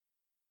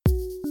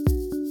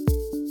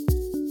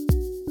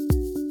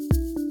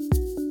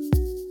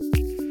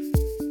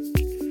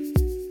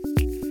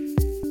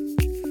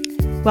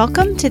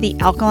Welcome to the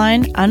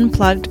Alkalign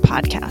Unplugged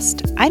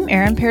podcast. I'm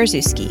Erin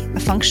Parzewski,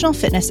 a functional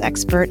fitness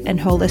expert and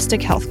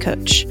holistic health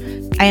coach.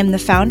 I am the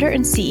founder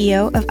and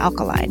CEO of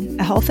Alkalign,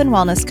 a health and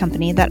wellness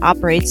company that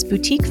operates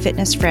boutique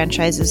fitness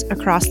franchises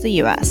across the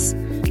U.S.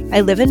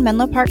 I live in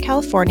Menlo Park,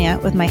 California,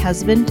 with my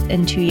husband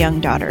and 2 young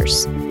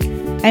daughters.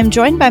 I am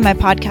joined by my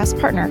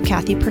podcast partner,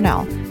 Kathy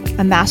Purnell,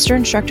 a master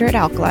instructor at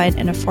Alkalign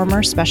and a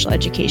former special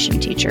education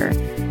teacher.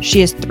 She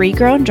has 3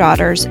 grown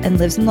daughters and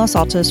lives in Los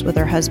Altos with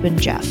her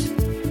husband, Jeff.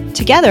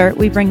 Together,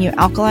 we bring you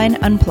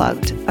Alkalign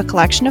Unplugged, a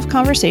collection of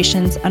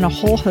conversations on a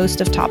whole host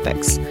of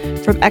topics,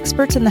 from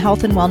experts in the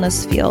health and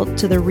wellness field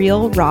to the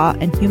real, raw,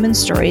 and human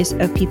stories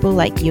of people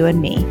like you and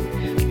me.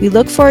 We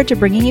look forward to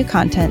bringing you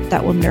content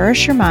that will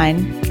nourish your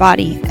mind,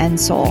 body, and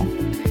soul.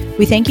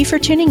 We thank you for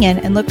tuning in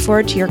and look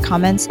forward to your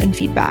comments and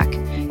feedback.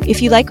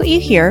 If you like what you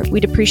hear,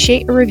 we'd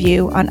appreciate a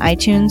review on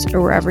iTunes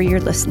or wherever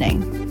you're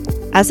listening.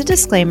 As a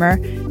disclaimer,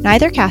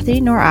 neither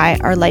Kathy nor I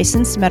are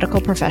licensed medical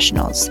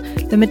professionals.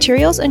 The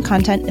materials and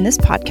content in this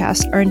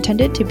podcast are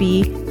intended to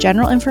be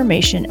general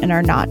information and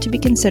are not to be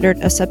considered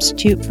a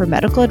substitute for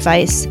medical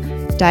advice,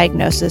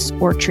 diagnosis,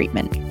 or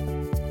treatment.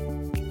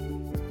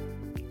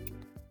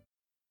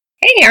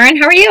 Hey, Erin,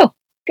 how are you?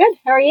 Good.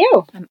 How are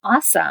you? I'm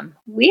awesome.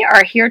 We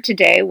are here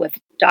today with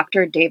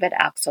Dr. David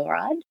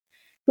Axelrod,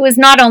 who is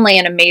not only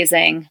an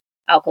amazing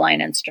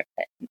Alkalign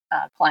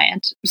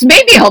client,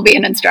 maybe he'll be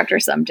an instructor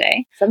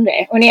someday.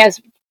 Someday, when he has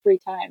free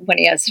time.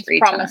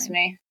 Promise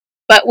me.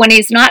 But when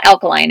he's not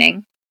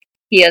alkalining,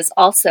 he is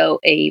also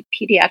a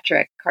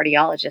pediatric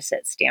cardiologist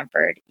at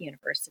Stanford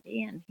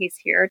University, and he's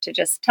here to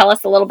just tell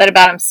us a little bit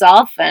about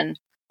himself and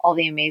all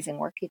the amazing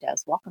work he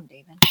does. Welcome,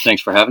 David.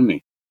 Thanks for having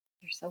me.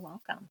 You're so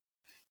welcome.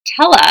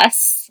 Tell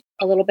us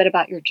a little bit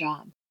about your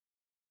job.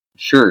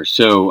 Sure.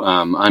 So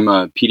I'm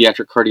a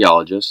pediatric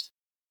cardiologist,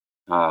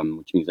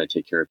 which means I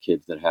take care of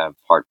kids that have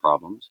heart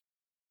problems.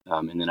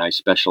 And then I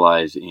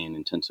specialize in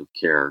intensive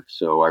care.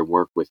 So I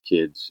work with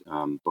kids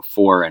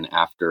before and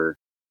after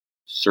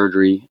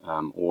surgery,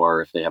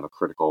 or if they have a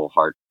critical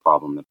heart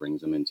problem that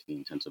brings them into the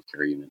intensive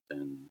care unit,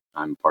 then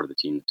I'm part of the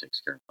team that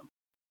takes care of them.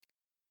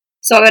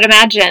 So I would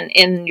imagine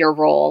in your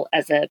role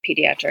as a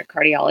pediatric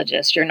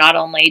cardiologist, you're not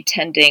only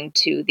tending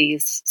to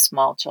these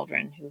small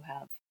children who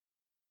have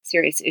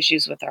serious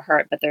issues with their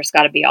heart, but there's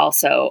got to be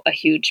also a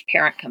huge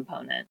parent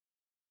component.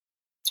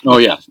 Oh,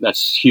 yeah,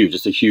 that's huge.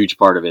 Just a huge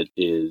part of it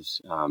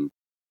is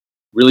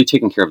really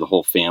taking care of the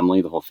whole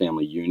family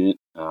unit.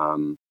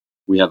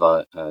 We have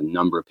a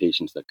number of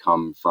patients that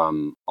come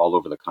from all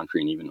over the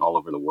country and even all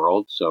over the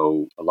world.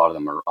 So a lot of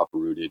them are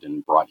uprooted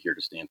and brought here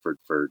to Stanford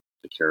for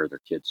the care of their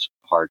kids'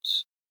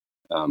 hearts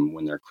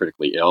when they're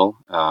critically ill.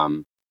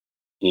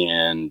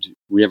 And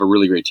we have a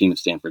really great team at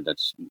Stanford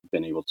that's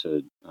been able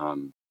to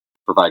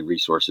provide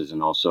resources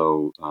and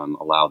also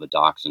allow the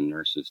docs and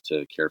nurses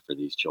to care for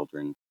these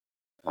children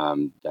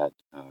that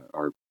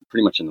are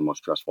pretty much in the most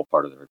stressful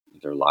part of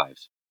their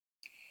lives.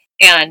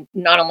 And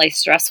not only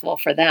stressful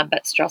for them,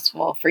 but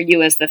stressful for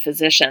you as the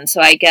physician.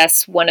 So I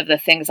guess one of the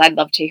things I'd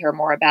love to hear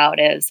more about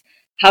is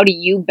how do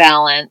you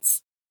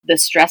balance the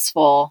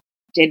stressful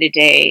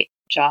day-to-day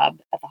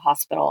job at the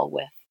hospital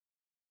with,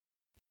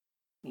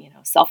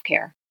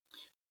 self-care?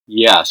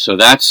 Yeah, so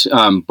that's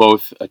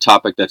both a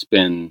topic that's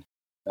been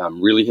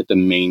really hit the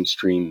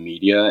mainstream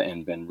media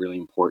and been really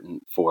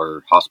important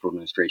for hospital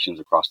administrations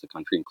across the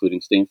country, including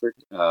Stanford.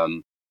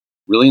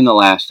 Really in the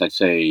last, I'd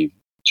say,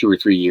 2 or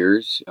 3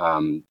 years,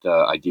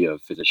 the idea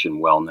of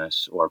physician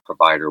wellness or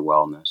provider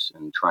wellness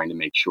and trying to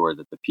make sure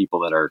that the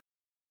people that are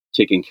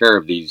taking care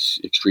of these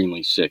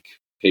extremely sick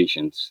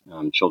patients,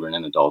 children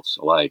and adults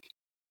alike,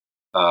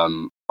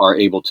 are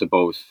able to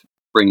both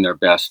bring their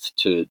best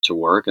to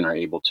work and are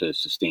able to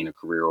sustain a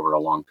career over a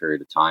long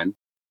period of time.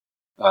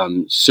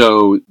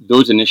 So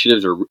those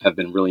initiatives have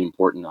been really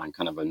important on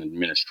kind of an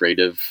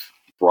administrative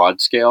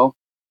broad scale.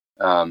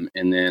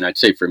 And then I'd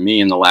say for me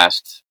in the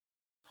last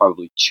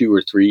probably 2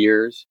 or 3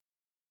 years,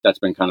 that's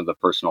been kind of the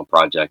personal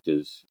project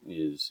is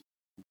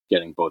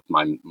getting both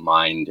my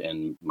mind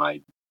and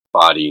my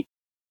body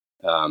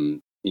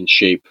in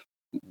shape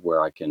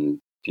where I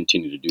can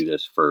continue to do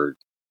this for,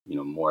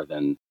 more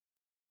than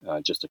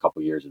just a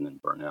couple years and then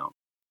burn out.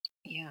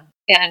 Yeah.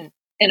 And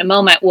in a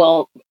moment,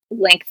 we'll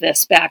link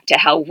this back to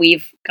how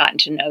we've gotten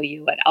to know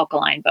you at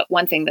Alkalign. But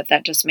one thing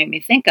that just made me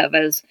think of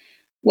is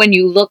when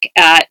you look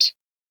at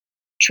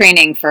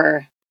training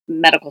for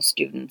medical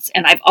students,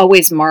 and I've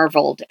always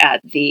marveled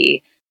at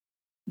the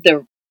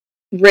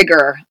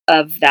rigor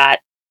of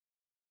that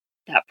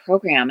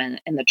program and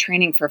the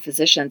training for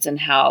physicians and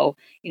how,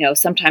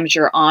 sometimes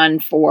you're on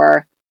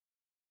for,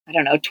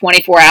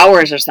 24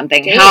 hours or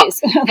something.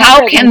 Days.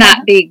 How can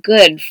that be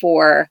good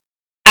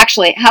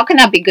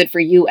for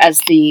you as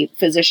the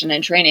physician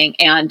in training?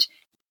 And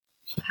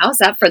how's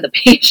that for the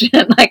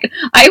patient?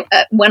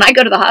 When I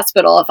go to the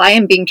hospital, if I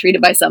am being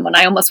treated by someone,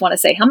 I almost want to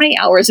say, how many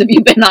hours have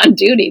you been on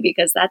duty?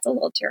 Because that's a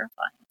little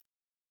terrifying.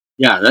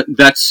 Yeah,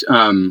 that's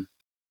a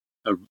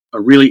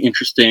really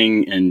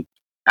interesting and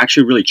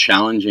actually really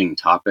challenging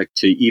topic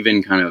to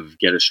even kind of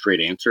get a straight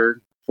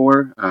answer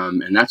for.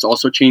 And that's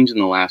also changed in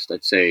the last,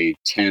 I'd say,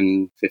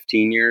 10,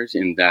 15 years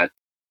in that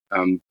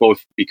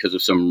both because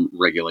of some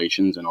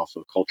regulations and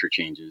also culture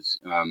changes.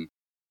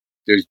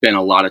 There's been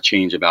a lot of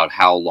change about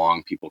how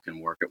long people can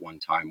work at one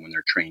time when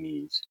they're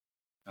trainees,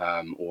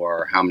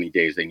 or how many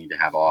days they need to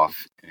have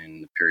off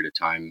in the period of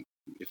time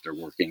if they're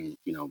working,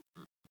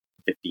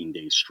 15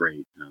 days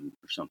straight,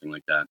 or something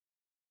like that.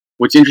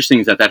 What's interesting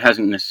is that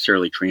hasn't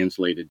necessarily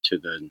translated to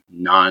the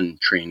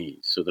non-trainees.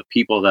 So the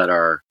people that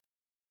are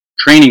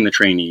training the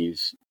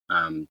trainees,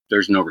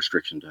 there's no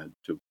restriction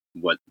to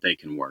what they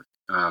can work.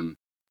 And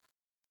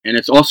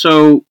it's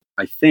also,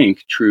 I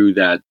think, true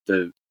that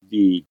the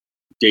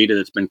data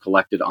that's been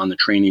collected on the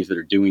trainees that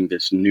are doing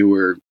this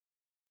newer,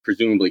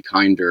 presumably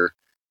kinder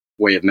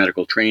way of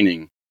medical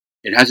training,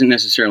 it hasn't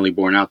necessarily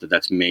borne out that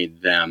that's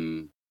made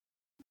them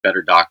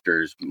better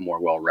doctors, more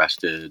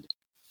well-rested,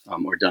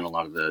 or done a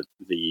lot of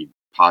the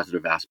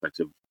positive aspects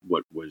of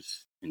what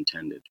was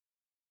intended.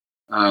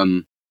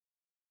 And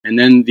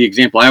then the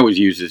example I always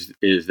use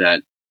is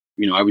that,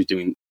 I was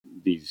doing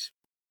these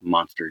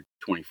monster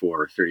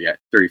 24 or 30,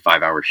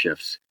 35-hour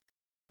shifts,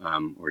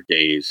 or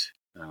days,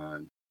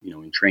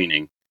 in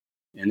training.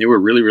 And they were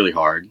really, really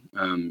hard.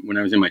 When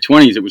I was in my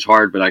 20s, it was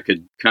hard, but I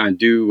could kind of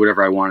do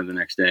whatever I wanted the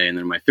next day. And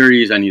then in my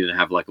 30s, I needed to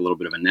have like a little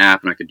bit of a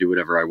nap, and I could do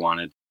whatever I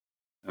wanted,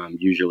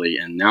 usually.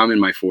 And now I'm in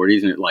my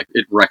 40s, and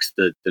it wrecks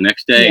the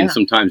next day, and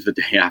sometimes the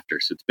day after.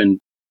 So it's been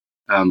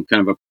kind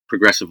of a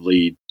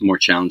progressively more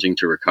challenging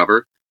to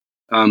recover.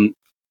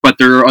 But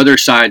there are other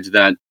sides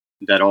that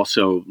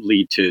also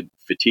lead to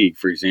fatigue.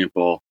 For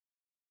example,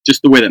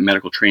 just the way that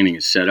medical training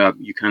is set up,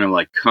 you kind of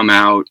like come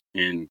out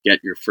and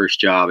get your first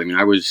job. I mean,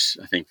 I was,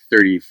 I think,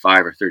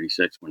 35 or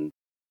 36 when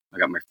I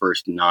got my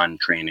first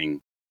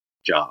non-training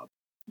job.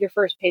 Your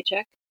first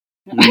paycheck?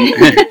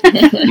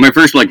 My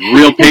first like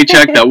real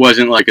paycheck that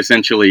wasn't like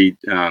essentially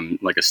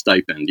like a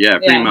stipend. Yeah,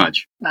 pretty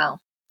much. Wow.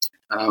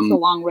 It's a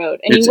long road.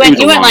 And you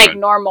went like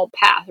normal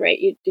path, right?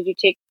 Did you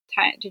take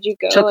time? Did you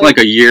go? Took like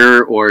a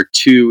year or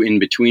two in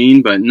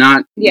between, but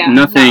nothing.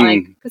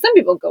 Because some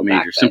people go major.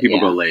 back. Some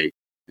people go late.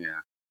 Yeah.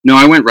 No,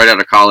 I went right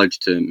out of college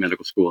to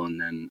medical school, and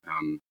then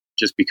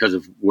just because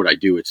of what I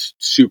do, it's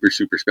super,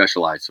 super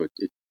specialized. So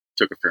it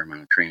took a fair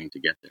amount of training to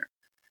get there.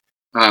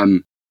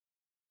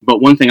 But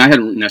one thing I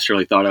hadn't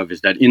necessarily thought of is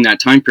that in that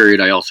time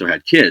period, I also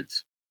had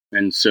kids.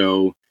 And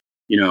so,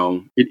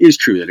 it is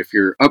true that if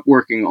you're up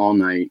working all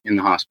night in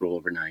the hospital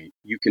overnight,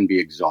 you can be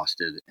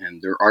exhausted.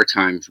 And there are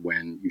times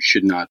when you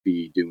should not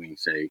be doing,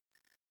 say,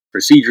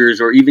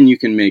 procedures, or even you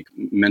can make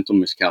mental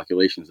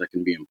miscalculations that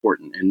can be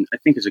important. And I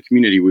think as a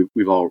community,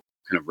 we've all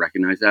kind of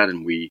recognized that,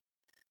 and we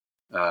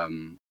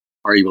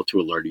are able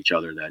to alert each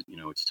other that,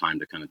 it's time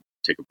to kind of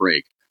take a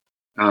break.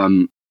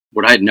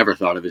 What I had never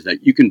thought of is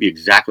that you can be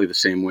exactly the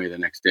same way the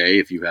next day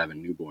if you have a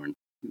newborn,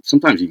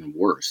 sometimes even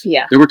worse.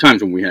 Yeah. There were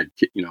times when we had,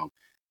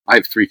 I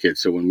have 3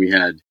 kids. So when we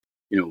had,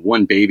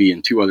 one baby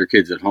and 2 other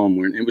kids at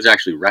home, it was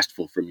actually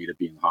restful for me to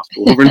be in the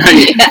hospital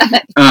overnight.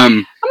 I'm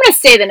going to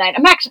stay the night.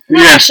 I'm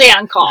actually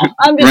on call.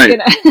 I'm just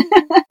going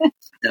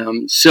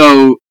to.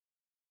 So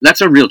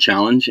that's a real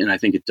challenge. And I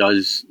think it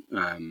does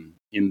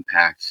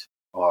impact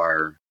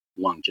our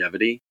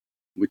longevity,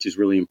 which is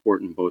really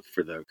important both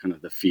for the kind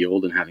of the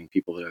field and having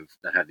people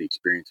that have the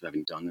experience of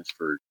having done this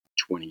for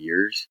 20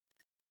 years.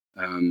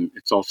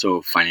 It's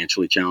also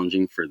financially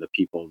challenging for the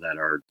people that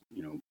are,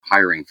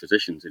 hiring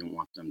physicians. They don't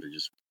want them to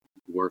just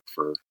work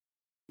for,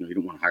 you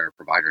don't want to hire a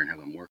provider and have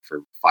them work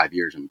for 5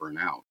 years and burn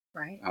out.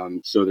 Right.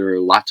 So there are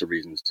lots of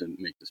reasons to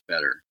make this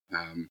better.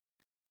 Well,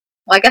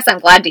 I guess I'm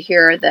glad to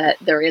hear that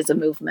there is a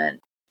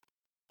movement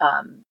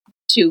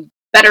to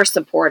better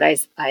support,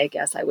 I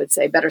guess I would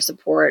say, better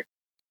support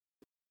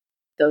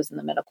those in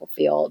the medical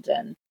field,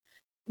 and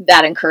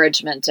that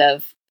encouragement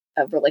of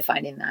really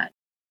finding that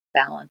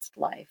balanced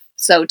life.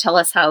 So tell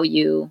us what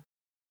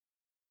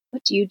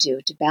do you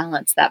do to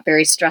balance that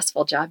very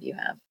stressful job you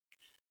have?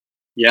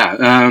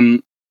 Yeah,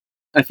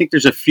 I think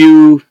there's a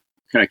few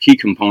kind of key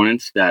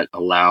components that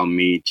allow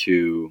me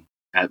to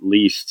at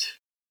least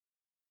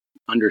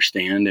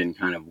understand and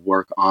kind of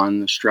work on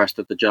the stress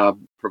that the job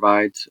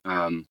provides.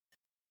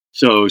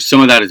 So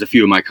some of that is a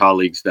few of my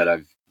colleagues that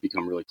I've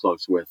become really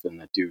close with and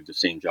that do the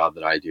same job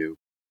that I do.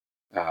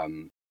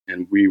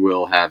 And we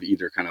will have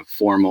either kind of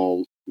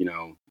formal,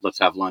 let's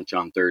have lunch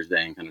on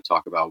Thursday and kind of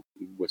talk about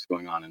what's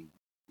going on and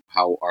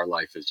how our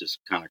life is just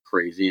kind of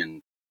crazy.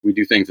 And we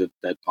do things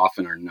that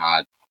often are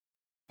not,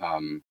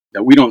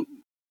 that we don't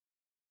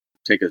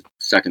take a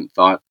second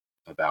thought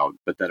about,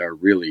 but that are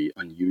really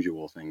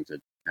unusual things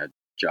at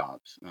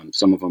jobs.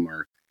 Some of them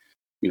are,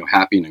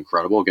 happy and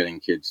incredible, getting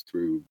kids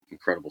through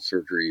incredible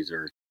surgeries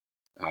or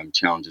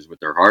challenges with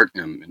their heart,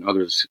 and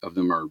others of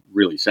them are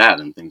really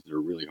sad and things that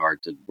are really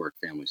hard to work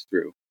families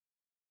through.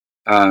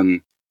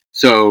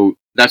 So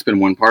that's been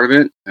one part of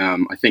it.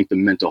 I think the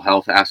mental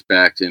health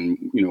aspect and,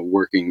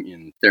 working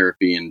in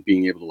therapy and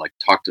being able to like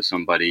talk to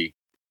somebody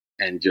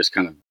and just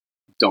kind of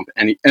dump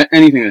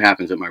anything that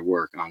happens at my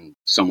work on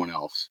someone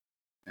else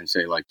and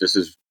say like, this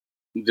is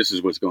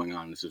what's going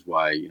on. This is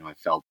why, I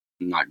felt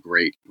not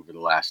great over the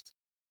last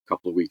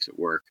couple of weeks at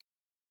work.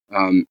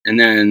 And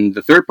then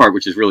the third part,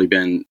 which has really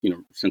been,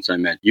 since I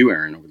met you,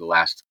 Aaron, over the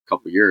last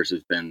couple of years,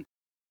 has been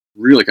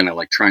really kind of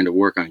like trying to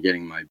work on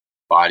getting my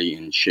body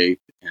in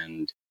shape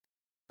and,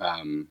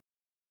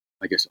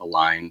 I guess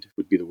aligned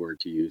would be the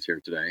word to use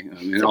here today.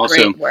 And it's a also,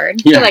 great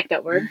word. I like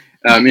that word.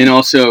 And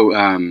also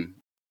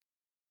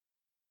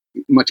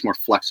much more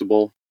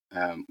flexible,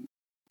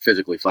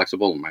 physically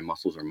flexible. My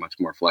muscles are much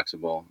more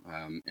flexible,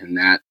 and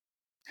that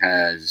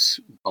has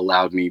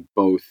allowed me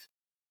both,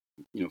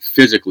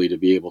 physically to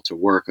be able to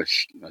work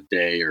a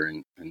day or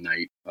a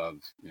night of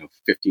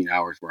 15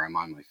 hours where I'm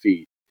on my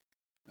feet.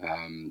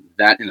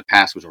 That in the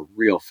past was a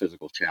real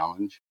physical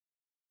challenge,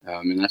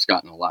 and that's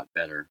gotten a lot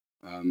better.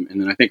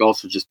 And then I think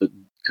also just the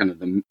kind of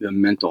the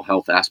mental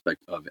health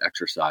aspect of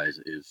exercise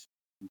is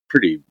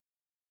pretty,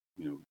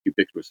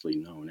 ubiquitously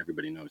known.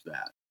 Everybody knows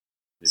that.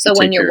 So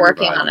when you're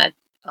working on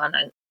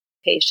a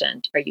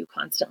patient, are you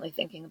constantly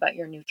thinking about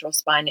your neutral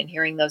spine and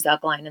hearing those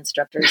alkaline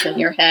instructors in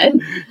your head?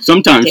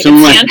 Sometimes.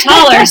 Stand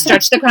taller,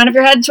 stretch the crown of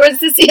your head towards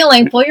the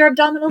ceiling, pull your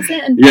abdominals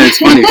in. Yeah, it's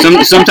funny.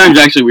 Sometimes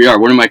actually we are.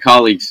 One of my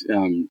colleagues,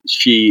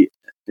 she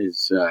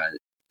is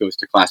goes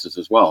to classes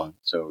as well.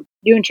 So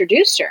you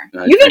introduced her.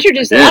 You've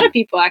introduced a lot of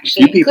people,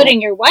 actually,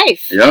 including your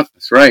wife. Yep,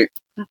 that's right.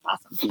 That's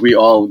awesome. We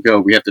all go.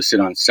 We have to sit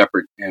on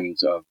separate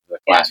ends of the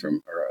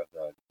classroom or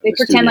of they the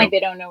pretend studio. like they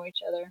don't know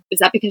each other. Is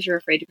that because you're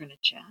afraid you're going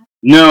to chat?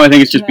 No, I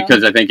think it's just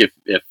because I think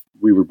if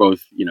we were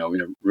both, in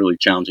a really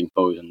challenging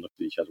pose and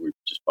looked at each other, we'd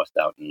just bust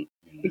out and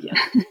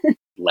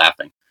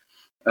laughing.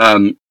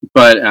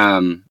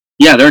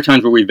 Yeah, there are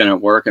times where we've been at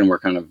work and we're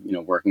kind of,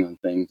 working on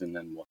things, and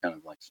then we'll kind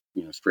of like,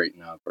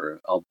 straighten up, or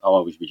I'll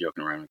always be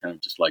joking around and kind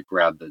of just like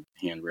grab the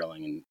hand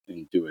railing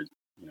and do it,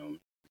 a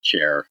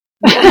chair.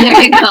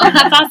 There you go.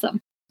 That's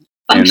awesome.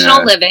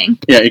 Functional living.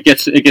 Yeah, it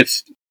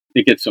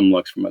gets some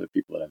looks from other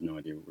people that have no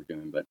idea what we're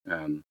doing, but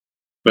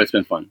it's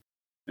been fun.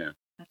 Yeah.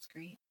 That's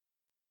great.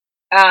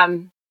 What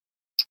was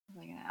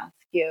I going to ask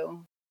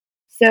you?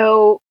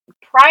 So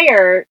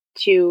prior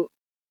to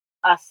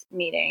us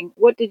meeting,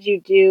 what did you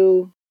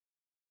do?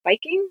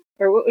 Biking?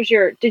 Or what was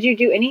did you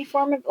do any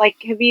form of,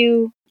 have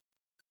you?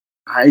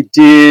 I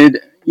did,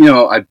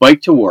 I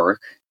bike to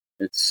work.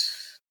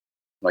 It's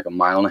like 1.5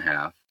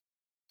 miles,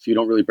 so you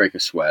don't really break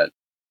a sweat.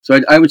 So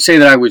I would say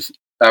that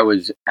I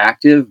was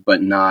active,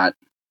 but not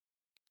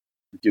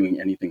doing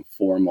anything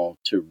formal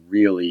to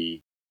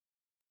really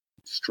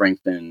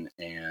strengthen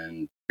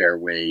and bear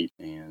weight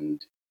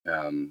and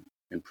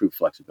improve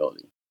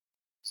flexibility.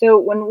 So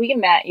when we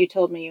met, you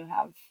told me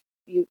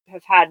you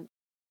have had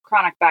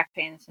chronic back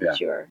pain since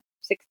you were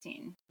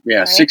 16. Yeah,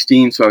 right?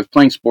 16. So I was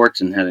playing sports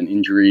and had an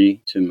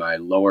injury to my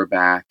lower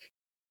back,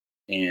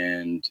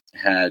 and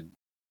had,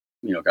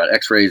 got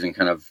x-rays and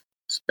kind of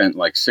spent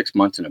like 6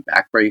 months in a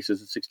back brace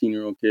as a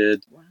 16-year-old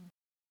kid.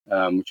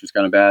 Wow. Which was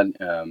kind of bad.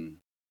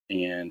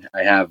 And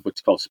I have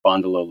what's called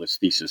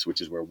spondylolisthesis,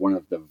 which is where one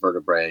of the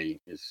vertebrae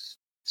is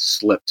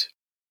slipped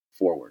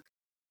forward.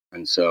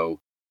 And so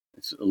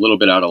it's a little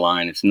bit out of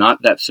line. It's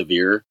not that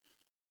severe.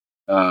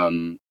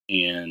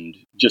 And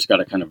just got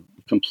to kind of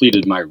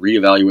completed my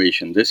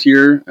reevaluation this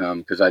year,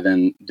 because I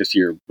then this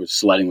year was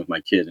sledding with my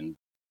kid and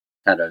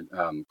had a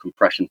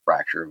compression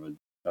fracture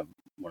of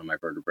one of my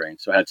vertebrae.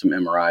 So I had some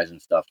MRIs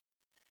and stuff,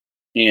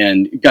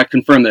 and it got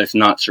confirmed that it's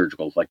not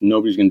surgical. Like,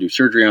 nobody's going to do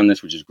surgery on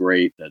this, which is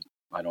great. That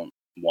I don't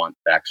want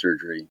back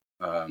surgery,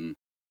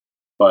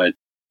 but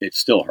it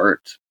still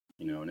hurts,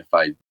 and if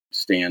I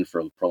stand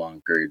for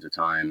prolonged periods of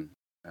time,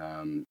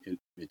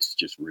 it's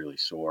just really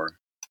sore.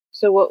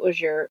 So what was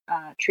your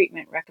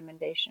treatment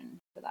recommendation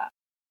for that?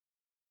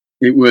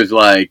 It was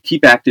like,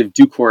 keep active,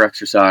 do core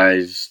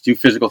exercise, do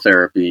physical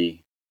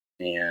therapy,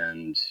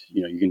 and,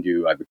 you can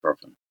do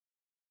ibuprofen.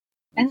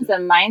 And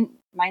some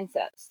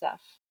mindset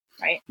stuff,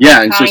 right?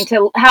 Yeah. And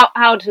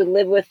how to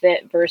live with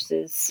it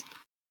versus,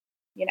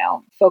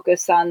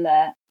 focus on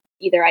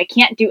either I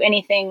can't do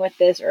anything with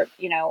this, or,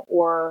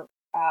 or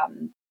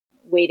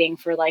waiting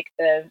for like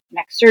the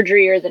next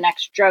surgery or the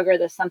next drug or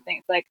the something.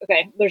 It's like,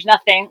 okay, there's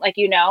nothing, like,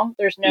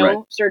 there's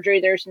no surgery.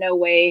 There's no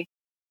way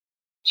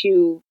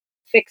to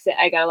fix it.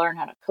 I got to learn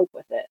how to cope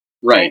with it.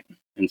 Right.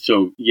 And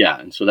so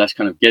that's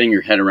kind of getting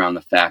your head around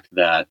the fact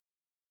that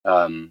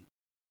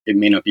it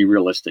may not be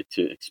realistic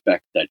to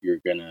expect that you're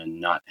going to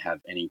not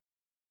have any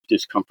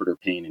discomfort or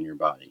pain in your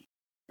body,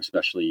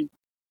 especially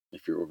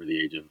if you're over the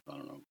age of,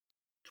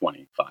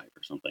 25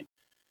 or something.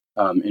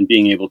 And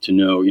being able to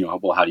know,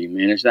 well, how do you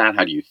manage that?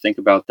 How do you think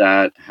about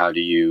that? How do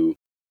you,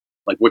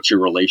 what's your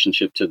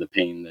relationship to the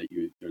pain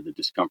or the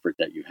discomfort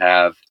that you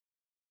have?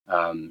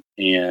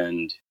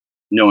 And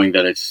knowing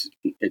that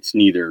it's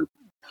neither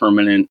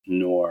permanent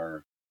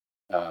nor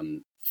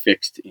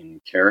fixed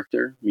in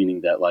character,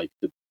 meaning that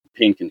the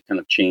pain can kind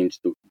of change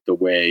the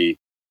way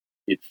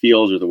it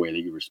feels or the way that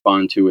you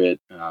respond to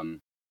it,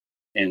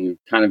 and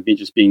kind of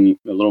being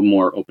a little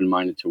more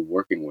open-minded to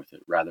working with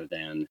it, rather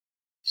than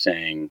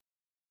saying,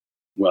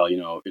 well,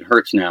 it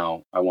hurts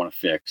now, I want to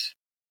fix,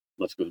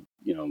 let's go,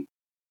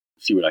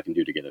 see what I can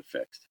do to get it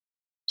fixed.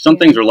 Some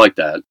things are like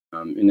that.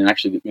 And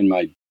actually in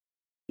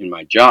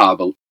my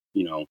job,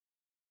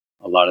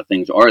 a lot of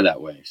things are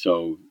that way.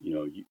 So,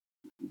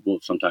 we'll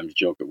sometimes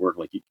joke at work,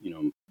 like,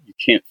 you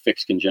can't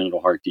fix congenital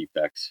heart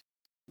defects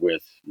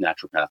with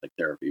naturopathic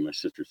therapy. My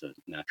sister's a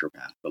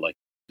naturopath, but like,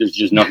 there's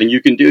just nothing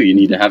you can do. You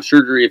need to have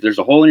surgery. If there's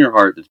a hole in your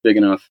heart that's big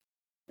enough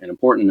and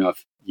important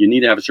enough, you need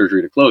to have a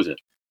surgery to close it.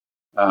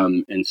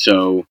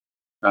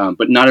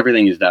 But not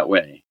everything is that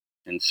way.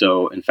 And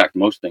so, in fact,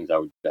 most things I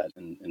would bet,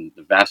 and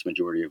the vast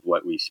majority of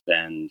what we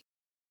spend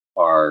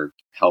our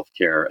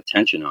healthcare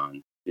attention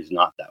on is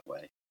not that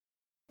way.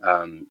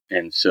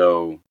 And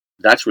so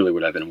that's really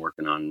what I've been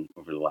working on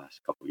over the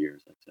last couple of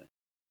years, I'd say.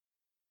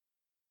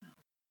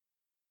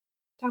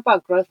 Talk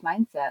about growth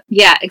mindset.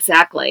 Yeah,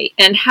 exactly.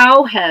 And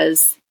how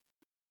has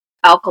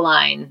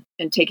Alkalign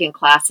and taking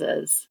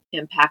classes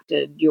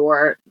impacted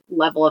your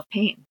level of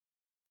pain?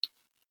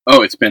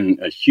 Oh, it's been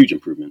a huge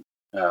improvement.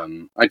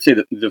 I'd say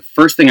that the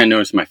first thing I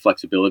noticed, my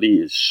flexibility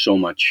is so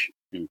much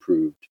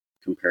improved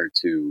compared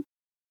to,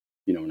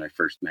 when I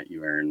first met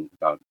you, Erin,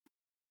 about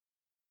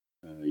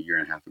a year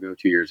and a half ago,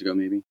 2 years ago,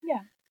 maybe.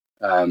 Yeah.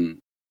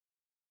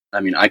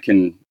 I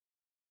can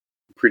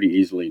pretty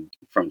easily,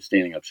 from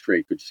standing up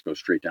straight, could just go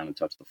straight down and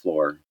touch the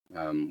floor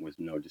with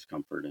no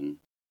discomfort and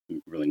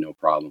really no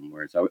problem.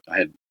 Whereas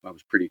I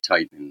was pretty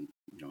tight in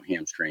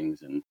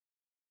hamstrings and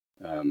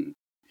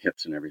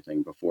hips and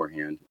everything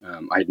beforehand.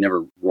 I had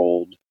never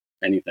rolled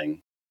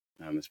anything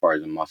as far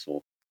as a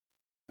muscle,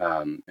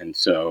 and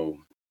so.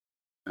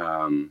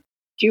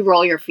 Do you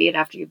roll your feet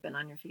after you've been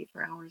on your feet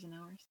for hours and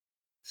hours?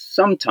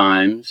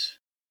 Sometimes.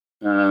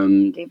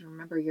 Dave,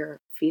 remember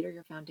your feet are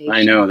your foundation.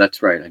 I know,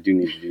 that's right. I do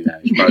need to do that.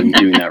 I should probably be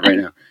doing that right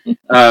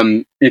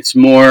now. It's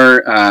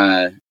more,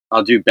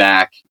 I'll do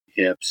back,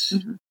 hips,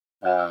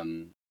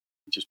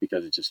 just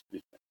because it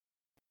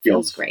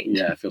feels great.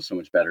 Yeah, it feels so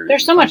much better.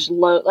 There's so much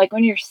load. Like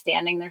when you're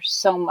standing, there's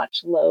so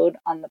much load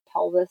on the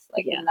pelvis,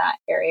 like in that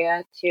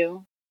area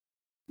too.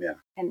 Yeah.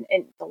 And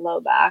the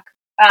low back.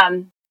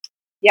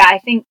 Yeah, I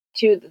think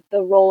too,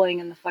 the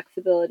rolling and the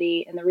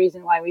flexibility, and the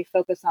reason why we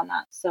focus on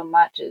that so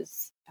much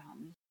is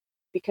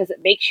because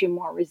it makes you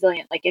more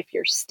resilient. Like if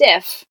you're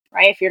stiff,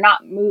 right? If you're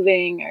not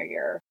moving,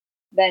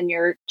 then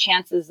your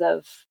chances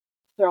of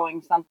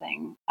throwing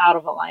something out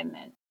of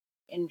alignment,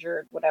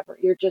 injured, whatever,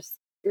 you're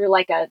more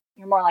like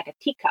a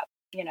teacup,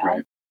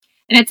 Right.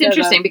 And it's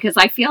interesting because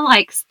I feel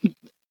like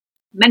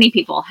many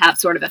people have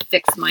sort of a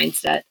fixed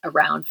mindset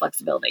around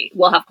flexibility.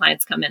 We'll have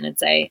clients come in and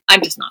say,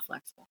 I'm just not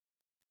flexible.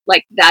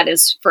 Like that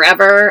is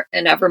forever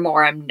and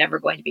evermore. I'm never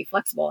going to be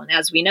flexible. And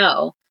as we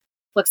know,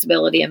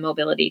 flexibility and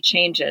mobility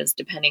changes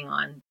depending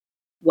on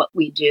what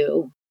we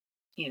do,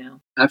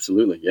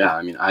 Absolutely.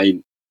 Yeah.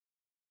 It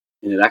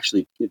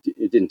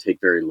didn't take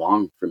very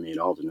long for me at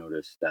all to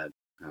notice that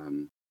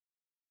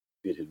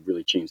it had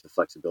really changed the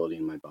flexibility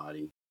in my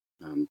body,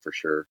 for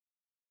sure.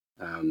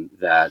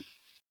 That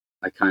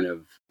I kind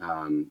of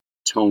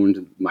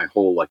toned my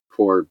whole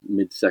core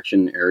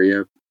midsection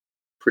area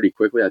pretty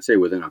quickly. I'd say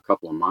within a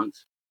couple of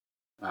months.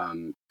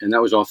 And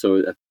that was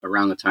also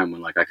around the time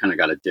when I kind of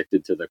got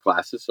addicted to the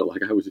classes. So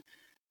I was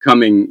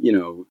coming,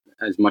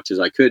 as much as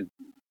I could,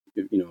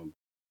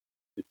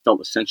 it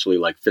felt essentially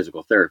like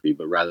physical therapy,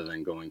 but rather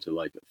than going to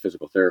a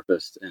physical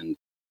therapist, and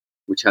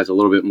which has a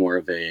little bit more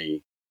of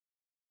a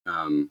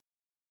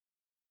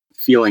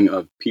feeling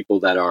of people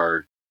that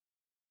are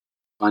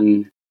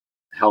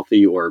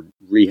unhealthy or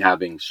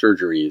rehabbing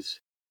surgeries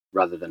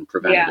rather than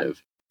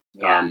preventative.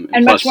 Yeah. And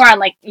plus, much more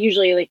on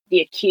usually the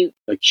acute,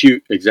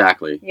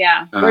 exactly.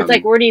 Yeah. Where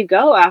it's where do you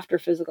go after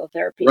physical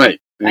therapy? Right.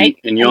 Right.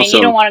 And you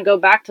don't want to go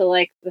back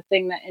to the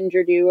thing that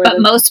injured you. But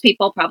most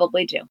people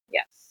probably do.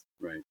 Yes.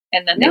 Right.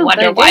 And then they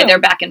wonder why they're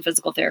back in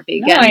physical therapy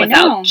again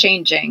without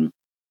changing.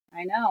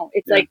 I know.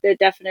 It's the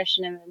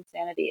definition of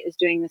insanity is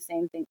doing the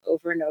same thing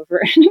over and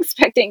over and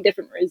expecting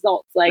different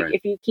results.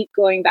 If you keep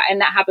going back,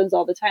 and that happens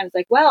all the time. It's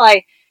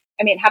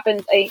it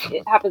happens.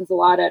 It happens a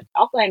lot at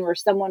Alkalign where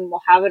someone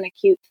will have an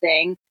acute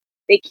thing.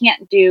 They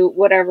can't do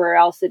whatever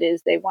else it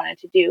is they wanted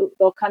to do.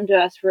 They'll come to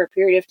us for a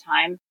period of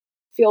time,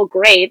 feel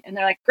great, and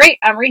they're like, great,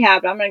 I'm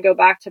rehabbed. I'm going to go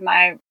back to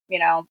my,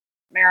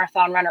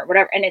 marathon runner or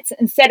whatever. And it's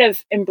instead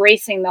of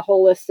embracing the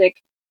holistic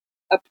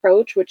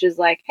approach, which is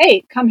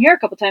hey, come here a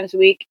couple times a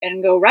week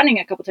and go running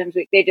a couple times a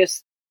week. They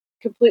just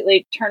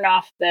completely turn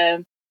off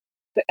and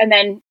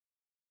then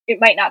it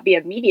might not be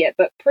immediate,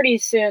 but pretty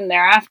soon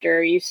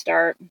thereafter you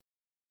start,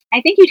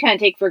 I think you kind of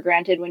take for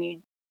granted when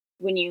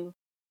you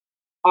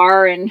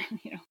are in,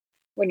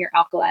 when you're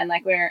alkaline,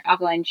 when you're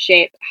alkaline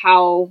shape,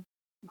 how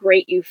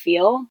great you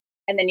feel.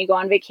 And then you go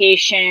on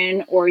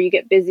vacation or you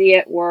get busy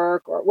at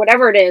work or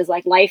whatever it is,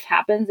 life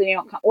happens and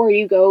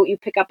you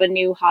pick up a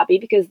new hobby,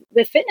 because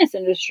the fitness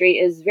industry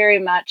is very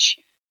much,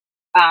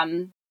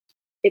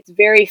 it's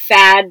very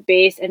fad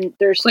based, and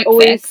there's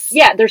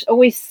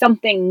always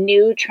something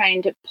new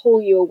trying to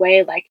pull you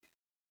away.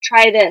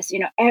 Try this,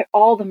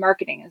 all the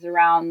marketing is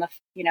around the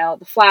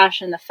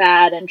flash and the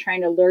fad and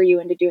trying to lure you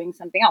into doing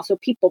something else. So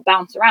people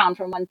bounce around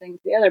from one thing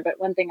to the other. But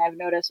one thing I've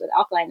noticed with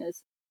Alkalign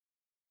is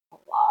a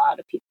lot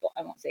of people,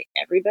 I won't say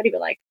everybody,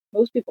 but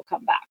most people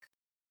come back.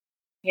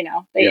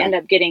 they end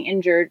up getting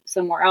injured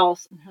somewhere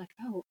else. And they're like,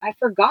 oh, I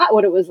forgot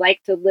what it was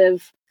like to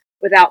live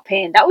without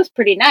pain. That was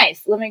pretty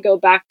nice. Let me go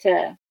back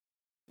to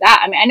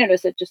that. I mean, I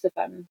notice it just if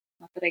I'm,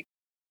 not that I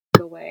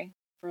go away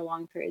for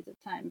long periods of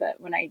time, but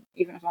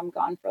even if I'm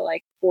gone for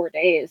like 4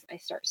 days, I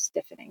start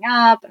stiffening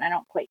up and I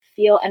don't quite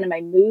feel, and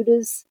my mood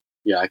is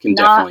I can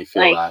definitely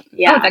feel that.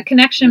 Yeah, the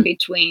connection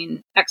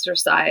between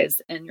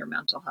exercise and your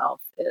mental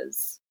health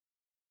is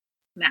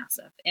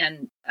massive.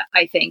 And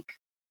I think,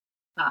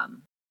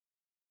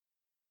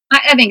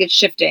 I think it's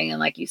shifting. And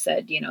like you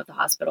said, at the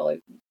hospital,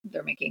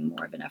 they're making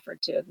more of an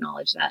effort to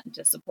acknowledge that and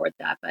to support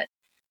that. But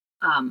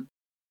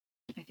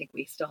I think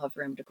we still have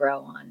room to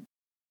grow on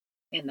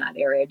in that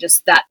area.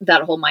 Just that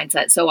whole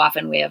mindset. So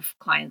often we have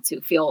clients who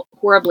feel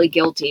horribly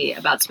guilty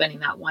about spending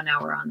that 1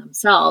 hour on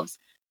themselves.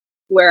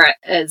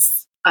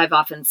 Whereas I've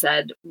often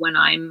said, when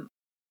I'm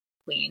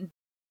clean,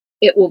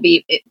 it will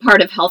be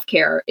part of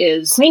healthcare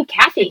is Queen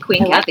Kathy.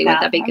 Queen Kathy, would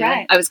that be good?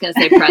 Right. I was going to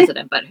say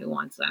president, but who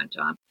wants that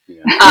job?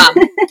 Yeah.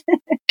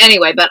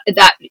 Anyway, but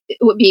that it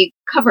would be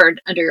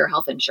covered under your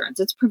health insurance.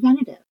 It's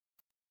preventative.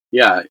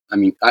 Yeah, I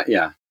mean,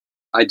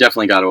 I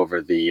definitely got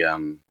over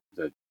the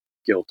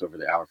guilt over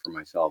the hour for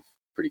myself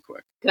pretty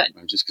quick. Good.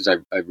 Just because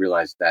I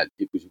realized that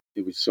it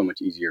was so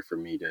much easier for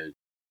me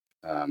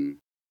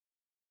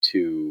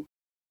to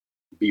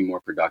be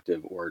more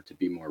productive or to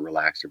be more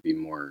relaxed or be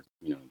more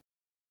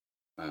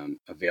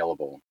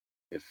available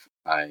if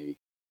I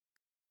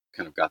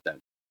kind of got that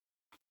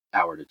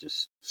hour to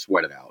just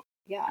sweat it out.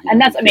 Yeah,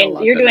 and that's, I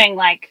mean, you're doing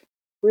like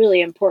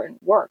really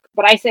important work,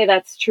 but I say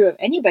that's true of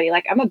anybody.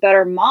 Like, I'm a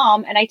better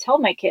mom, and I tell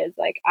my kids,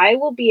 like, I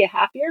will be a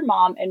happier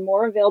mom and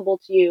more available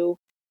to you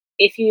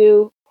if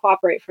you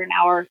cooperate for an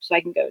hour so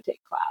I can go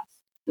take class.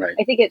 Right.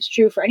 I think it's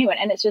true for anyone,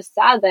 and it's just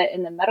sad that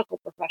in the medical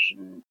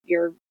profession,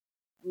 you're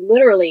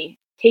literally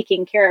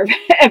taking care of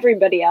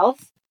everybody else.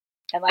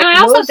 And like,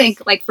 I also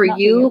think, like, for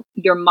you,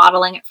 you're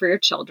modeling it for your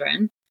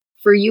children.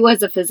 For you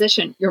as a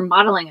physician, you're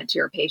modeling it to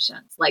your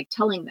patients, like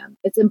telling them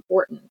it's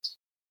important.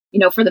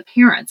 For the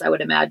parents, I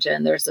would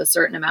imagine there's a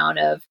certain amount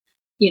of,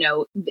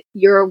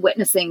 you're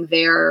witnessing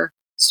their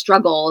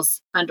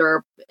struggles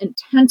under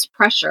intense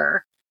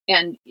pressure.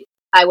 And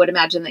I would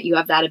imagine that you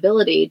have that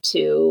ability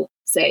to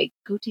say,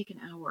 go take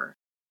an hour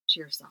to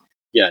yourself.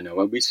 Yeah, no,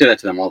 we say that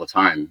to them all the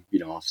time.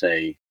 I'll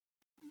say,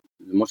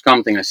 the most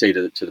common thing I say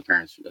to the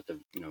parents at the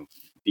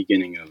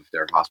beginning of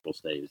their hospital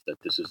stay is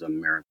that this is a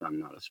marathon,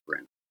 not a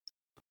sprint.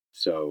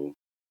 So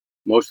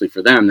mostly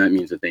for them, that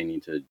means that they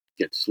need to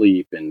get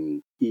sleep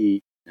and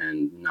eat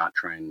and not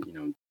try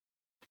and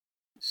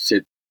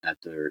sit at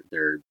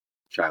their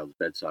child's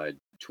bedside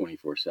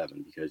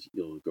 24/7, because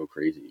you'll go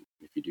crazy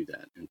if you do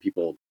that. And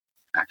people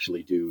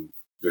actually do.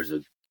 There's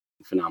a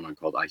phenomenon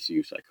called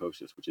ICU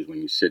psychosis, which is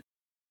when you sit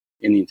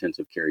in the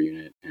intensive care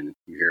unit and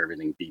you hear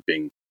everything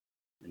beeping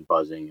and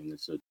buzzing, and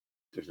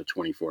there's a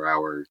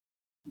 24-hour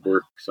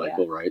work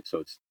cycle, right? So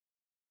it's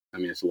a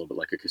little bit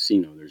like a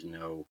casino. There's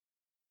no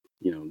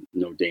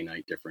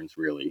day-night difference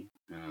really,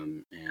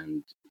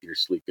 and your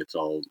sleep gets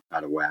all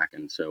out of whack,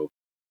 and so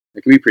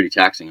it can be pretty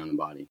taxing on the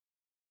body.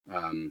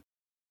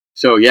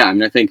 So yeah,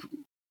 I think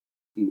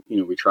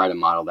we try to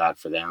model that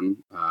for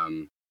them.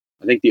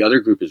 I think the other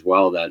group as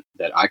well that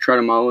I try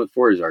to model it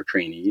for is our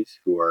trainees,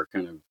 who are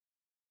kind of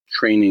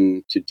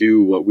training to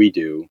do what we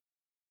do,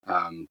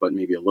 but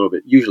maybe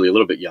usually a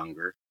little bit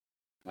younger,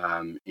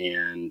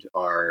 and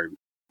are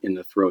in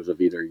the throes of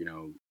either,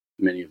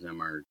 many of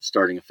them are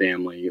starting a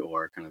family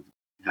or kind of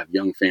have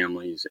young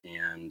families,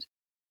 and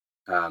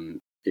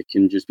it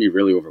can just be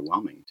really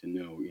overwhelming to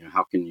know,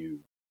 how can you,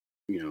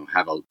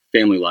 have a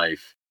family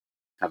life,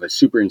 have a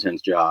super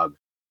intense job,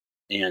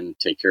 and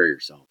take care of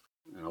yourself.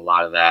 And a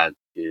lot of that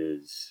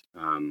is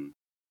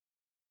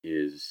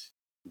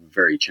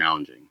very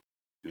challenging.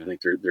 And I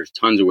think there's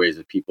tons of ways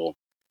that people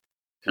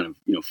kind of,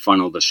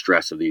 funnel the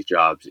stress of these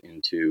jobs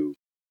into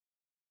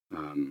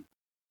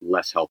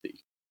less healthy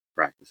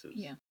practices.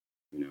 Yeah.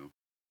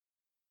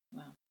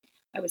 Wow.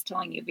 I was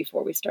telling you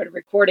before we started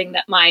recording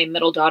that my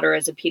middle daughter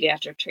is a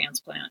pediatric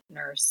transplant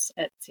nurse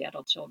at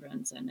Seattle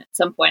Children's, and at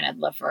some point I'd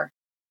love for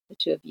the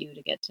two of you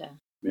to get to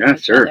know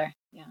each other.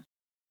 Yeah.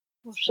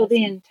 Well, she'll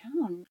be in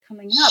town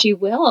coming up. She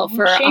will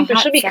for a but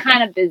she'll be second.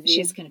 kind of busy.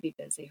 She's going to be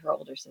busy. Her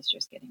older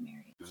sister's getting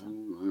married. So.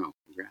 Oh, wow.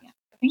 Yeah.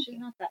 She's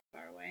not that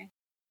far away.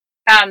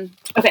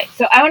 Okay,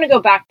 so I want to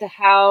go back to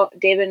how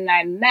David and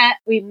I met.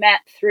 We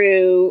met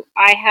through,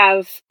 I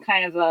have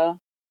kind of a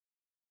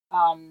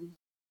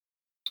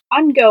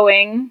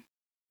ongoing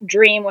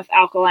dream with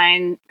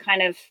Alkalign,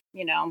 kind of,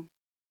 I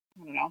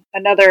don't know,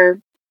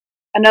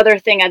 another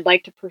thing I'd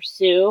like to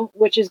pursue,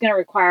 which is going to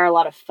require a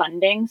lot of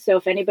funding. So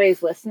if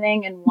anybody's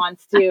listening and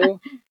wants to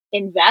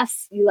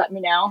invest, you let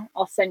me know.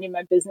 I'll send you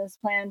my business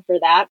plan for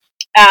that.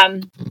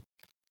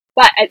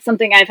 But it's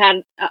something I've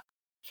had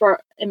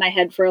in my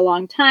head for a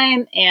long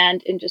time,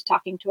 and in just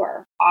talking to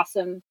our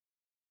awesome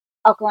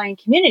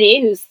Alkalign community,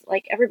 who's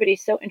like,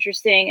 everybody's so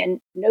interesting and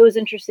knows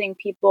interesting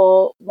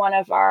people. One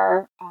of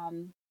our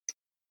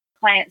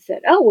clients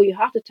said, "Oh, well, you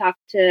have to talk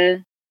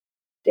to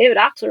David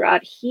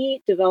Axelrod,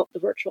 he developed the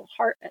virtual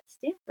heart at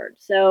Stanford.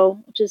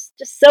 So, which is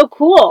just so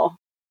cool.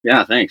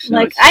 Yeah, thanks.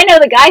 Like, I know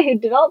the guy who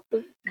developed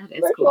the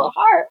virtual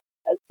heart.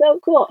 That's so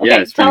cool. Okay,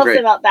 yeah, tell us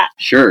about that.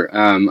 Sure.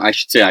 I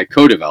should say I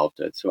co-developed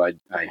it. So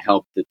I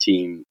helped the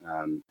team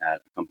at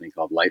a company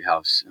called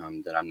Lighthouse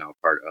that I'm now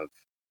part of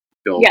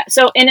build. Yeah,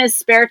 so in his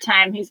spare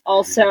time, he's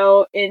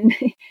also in...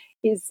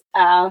 He's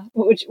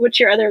what's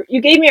your other?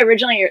 You gave me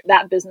originally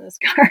that business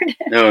card.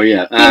 Oh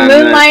yeah, he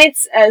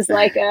moonlights as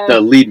like the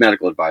lead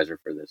medical advisor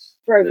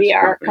for a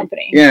VR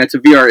company. Yeah, it's a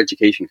VR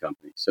education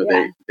company. So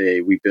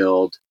we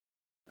build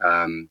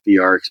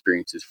VR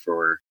experiences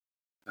for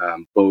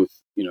both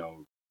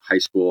high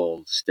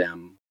school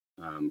STEM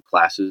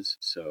classes.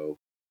 So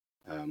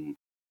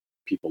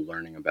people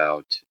learning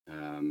about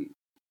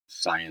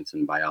science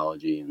and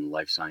biology and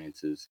life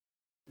sciences.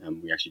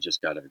 We actually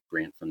just got a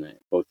grant from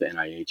both the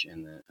NIH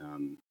and the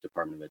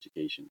Department of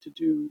Education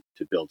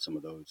to build some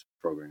of those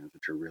programs,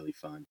 which are really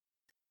fun.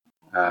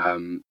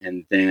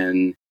 And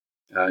then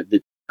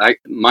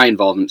my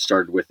involvement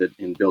started with it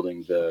in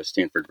building the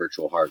Stanford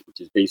Virtual Heart,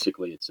 which is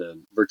basically it's a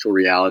virtual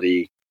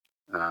reality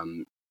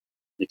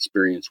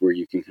experience where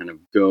you can kind of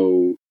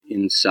go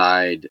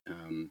inside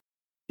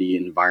the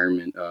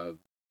environment of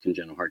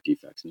congenital heart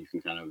defects, and you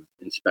can kind of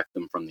inspect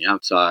them from the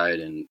outside,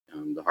 and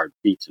the heart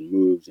beats and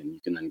moves, and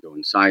you can then go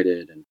inside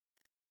it,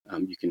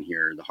 and you can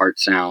hear the heart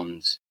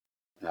sounds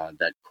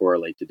that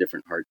correlate to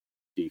different heart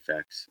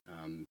defects,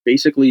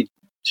 basically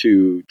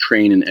to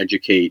train and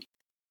educate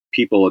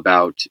people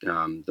about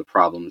the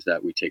problems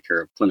that we take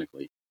care of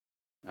clinically.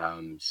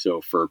 So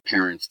for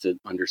parents to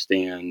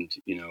understand,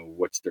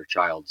 what's their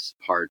child's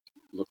heart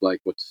look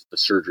like, what's the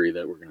surgery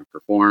that we're going to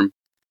perform,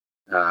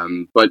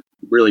 but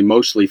really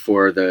mostly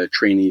for the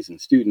trainees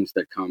and students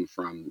that come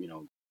from,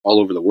 all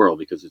over the world,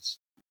 because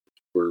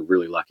we're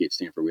really lucky at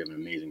Stanford. We have an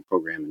amazing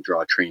program and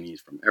draw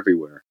trainees from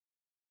everywhere.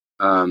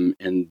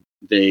 And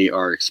they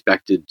are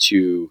expected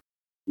to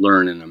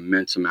learn an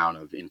immense amount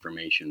of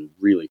information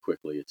really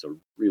quickly. It's a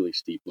really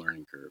steep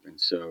learning curve. And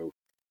so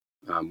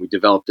we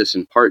developed this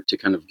in part to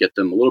kind of get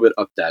them a little bit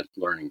up that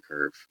learning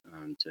curve,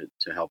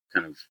 to help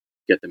kind of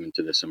get them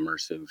into this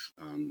immersive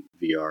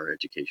VR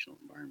educational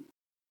environment.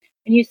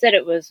 And you said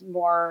it was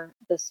more,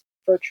 this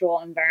virtual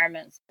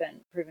environment's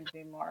been proven to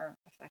be more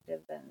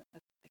effective than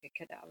like a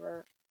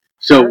cadaver.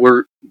 So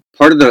we're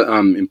part of the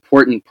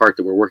important part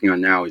that we're working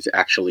on now is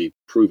actually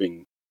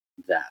proving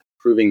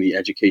the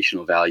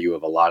educational value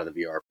of a lot of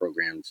the VR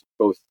programs,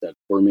 both that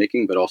we're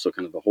making, but also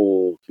kind of the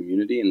whole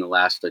community in the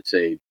last, I'd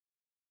say,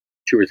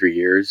 2 or 3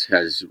 years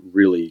has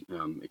really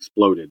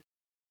exploded.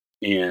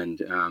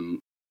 And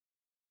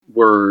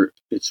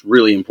it's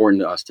really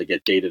important to us to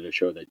get data to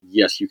show that,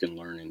 yes, you can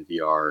learn in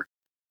VR.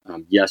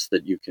 Yes,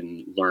 that you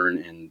can learn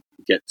and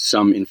get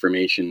some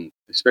information,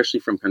 especially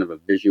from kind of a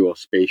visual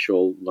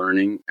spatial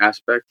learning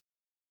aspect,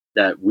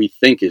 that we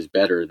think is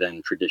better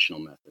than traditional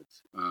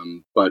methods.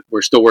 But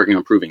we're still working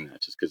on proving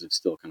that, just because it's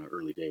still kind of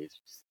early days.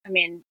 I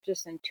mean,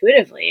 just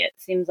intuitively, it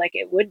seems like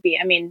it would be.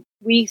 I mean,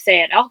 we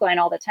say at Alkaline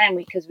all the time,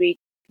 because we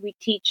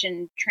teach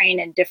and train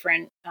in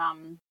different,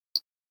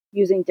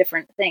 using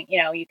different things,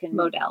 you can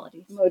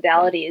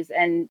modalities.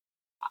 And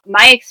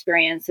my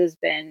experience has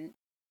been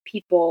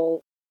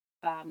people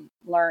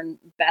learn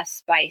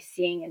best by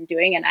seeing and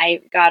doing. And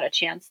I got a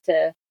chance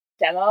to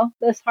demo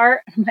this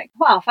heart. I'm like,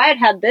 wow, if I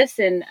had this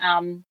in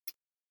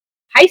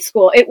high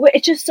school,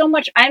 it's just so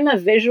much. I'm a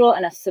visual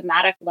and a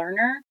somatic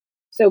learner.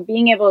 So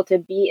being able to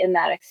be in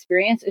that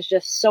experience is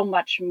just so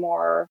much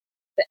more.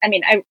 I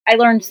mean, I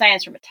learned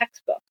science from a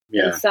textbook.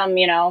 Yeah. And some,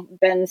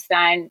 Ben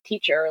Stein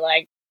teacher,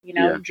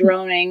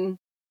 droning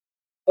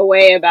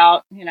away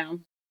about,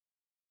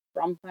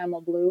 Rum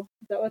Flannel Blue.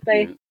 Is that what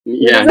they?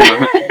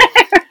 Yeah.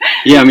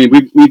 Yeah, I mean,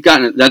 we've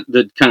gotten that.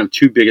 The kind of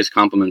two biggest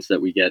compliments that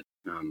we get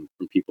from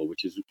people,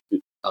 which is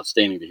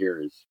outstanding to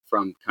hear, is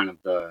from kind of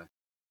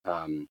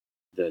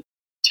the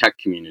tech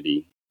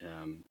community,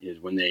 is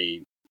when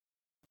they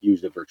use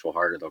the virtual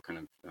heart, or they'll kind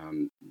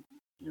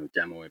of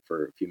demo it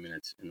for a few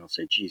minutes, and they'll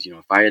say, "Geez,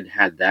 if I had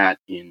had that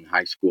in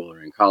high school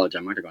or in college,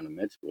 I might have gone to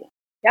med school."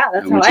 Yeah,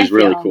 that's which is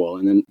really cool.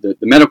 And then the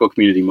medical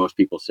community, most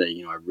people say,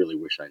 I really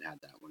wish I'd had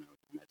that when I was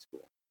in med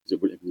school,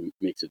 because it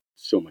makes it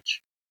so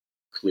much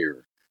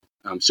clearer.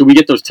 So we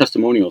get those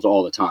testimonials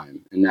all the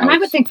time. And I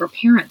would think for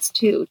parents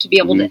too, to be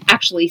able to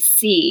actually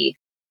see,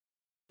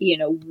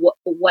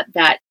 what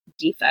that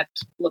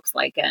defect looks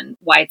like and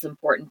why it's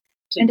important.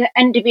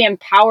 And to be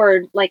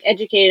empowered, like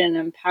educated and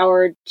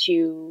empowered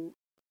to,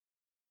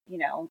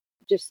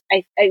 just,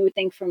 I would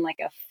think from like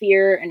a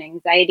fear and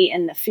anxiety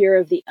and the fear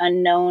of the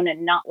unknown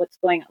and not what's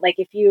going on. Like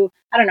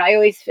I don't know, I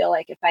always feel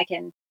like if I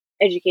can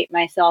educate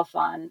myself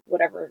on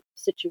whatever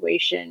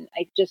situation,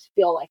 I just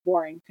feel like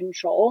more in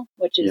control,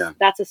 which is,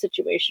 that's a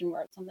situation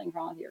where it's something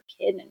wrong with your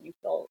kid and you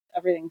feel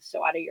everything's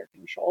so out of your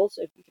control.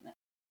 So if you can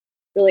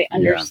really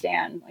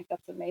understand, like,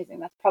 that's amazing.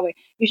 That's probably,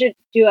 you should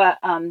do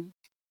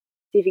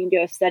see if you can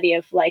do a study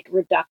of like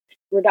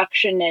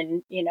reduction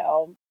in,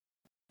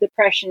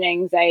 depression,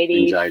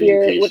 anxiety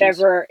fear,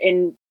 whatever,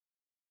 in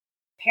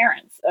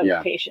parents of Yeah.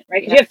 the patient,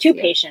 right? Because Yes, you have two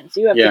yeah. patients.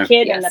 You have Yeah. the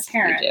kid and the Yes, we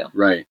parent. do.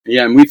 Right.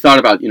 Yeah. And we've thought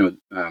about,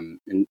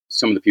 and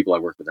some of the people I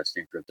work with at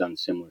Stanford have done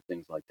similar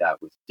things like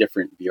that with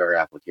different VR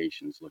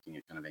applications, looking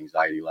at kind of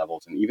anxiety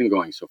levels and even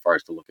going so far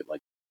as to look at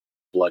like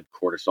blood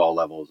cortisol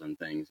levels and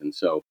things. And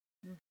so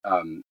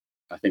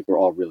I think we're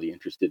all really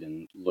interested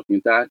in looking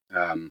at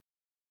that.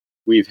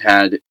 We've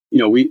had,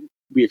 we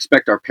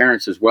expect our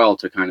parents as well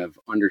to kind of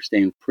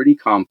understand pretty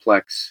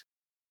complex,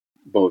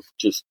 both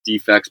just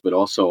defects, but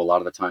also a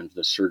lot of the times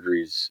the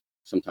surgeries,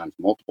 sometimes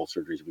multiple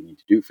surgeries we need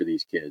to do for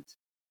these kids.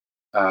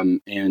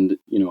 And,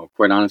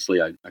 quite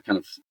honestly, I kind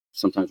of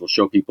sometimes will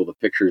show people the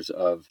pictures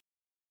of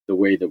the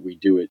way that we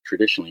do it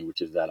traditionally,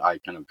 which is that I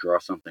kind of draw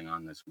something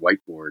on this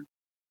whiteboard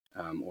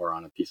or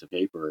on a piece of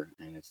paper,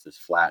 and it's this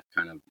flat,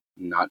 kind of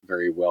not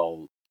very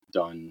well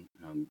done,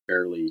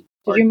 barely.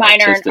 Did you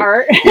minor in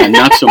art? Yeah,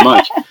 not so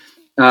much.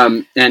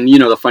 And,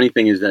 the funny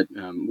thing is that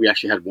we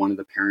actually had one of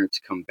the parents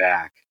come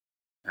back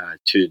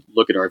to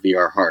look at our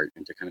VR heart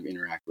and to kind of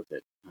interact with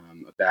it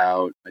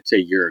about, I'd say,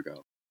 a year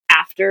ago.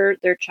 After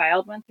their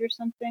child went through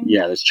something?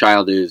 Yeah, this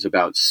child is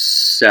about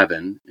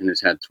 7 and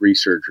has had 3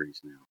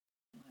 surgeries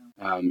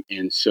now.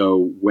 And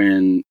so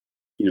when,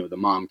 the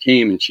mom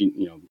came and she,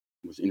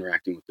 was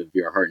interacting with the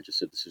VR heart and just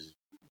said, this is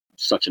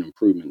such an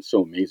improvement,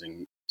 so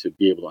amazing to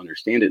be able to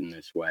understand it in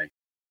this way.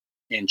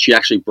 And she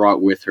actually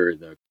brought with her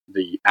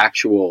the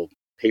actual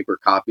paper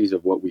copies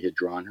of what we had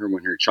drawn her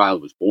when her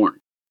child was born,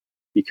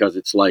 because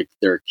it's like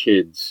their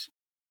kids,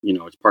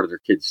 it's part of their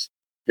kids'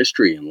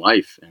 history and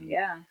life, and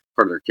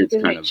part of their kids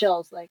kind of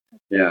chills. Like,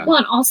 yeah. Well,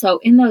 and also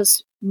in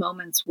those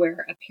moments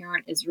where a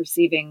parent is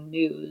receiving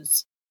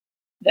news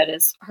that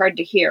is hard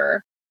to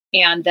hear,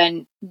 and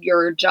then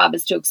your job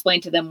is to explain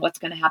to them what's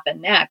going to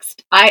happen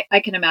next. I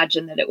can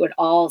imagine that it would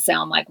all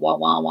sound like wah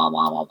wah wah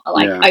wah wah.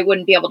 Like I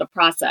wouldn't be able to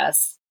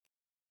process.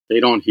 They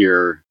don't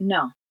hear.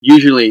 No.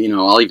 Usually,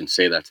 I'll even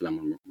say that to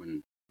them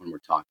when we're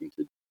talking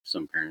to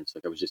some parents.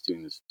 Like I was just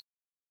doing this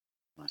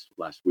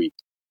last week,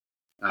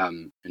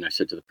 and I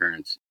said to the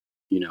parents,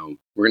 we're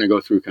going to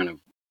go through kind of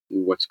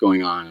what's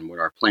going on and what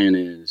our plan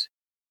is.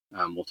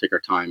 We'll take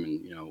our time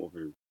and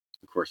over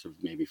the course of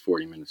maybe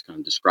 40 minutes, kind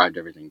of described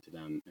everything to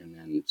them, and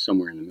then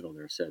somewhere in the middle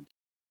there said,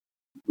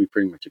 we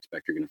pretty much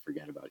expect you're going to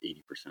forget about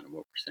 80% of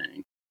what we're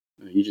saying.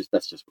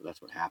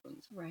 That's what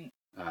happens. Right.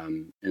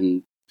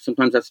 And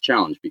sometimes that's a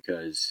challenge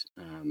because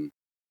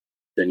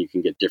then you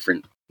can get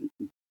different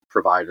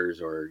providers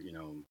or,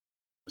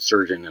 a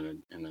surgeon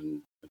and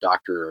then a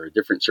doctor or a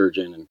different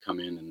surgeon and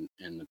come in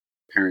and the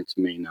parents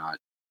may not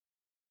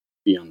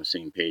be on the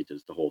same page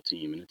as the whole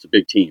team. And it's a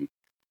big team.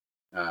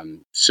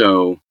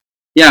 So,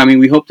 yeah,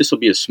 we hope this will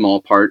be a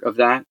small part of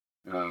that.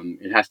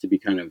 It has to be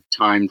kind of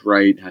timed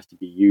right. It has to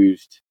be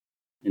used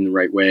in the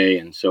right way.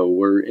 And so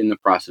we're in the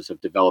process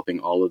of developing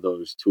all of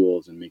those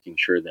tools and making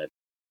sure that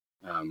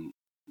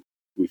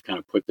we've kind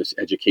of put this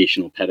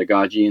educational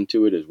pedagogy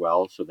into it as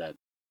well, so that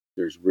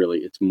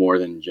it's more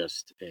than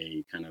just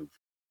a kind of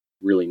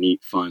really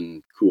neat,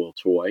 fun, cool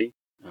toy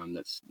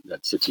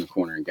that sits in the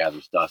corner and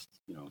gathers dust,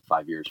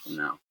 5 years from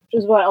now.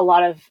 Which is what a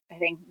lot of, I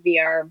think,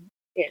 VR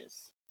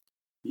is.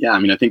 Yeah,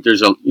 I think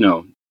there's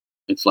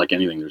it's like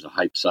anything. There's a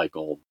hype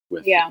cycle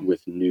with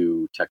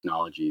new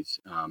technologies,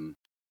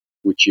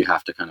 which you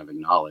have to kind of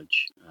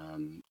acknowledge.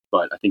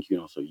 But I think you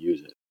can also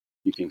use it.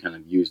 You can kind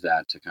of use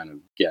that to kind of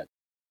get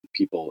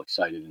people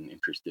excited and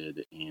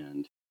interested.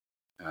 And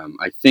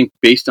I think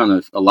based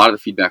on a lot of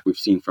the feedback we've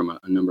seen from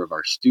a number of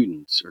our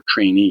students or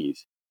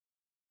trainees,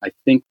 I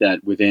think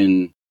that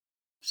within,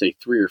 say,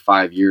 3 or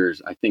 5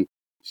 years, I think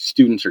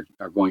students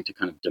are going to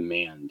kind of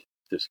demand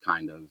this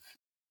kind of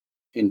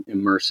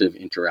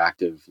immersive,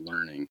 interactive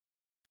learning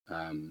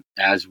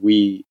as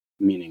we,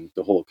 meaning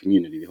the whole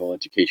community, the whole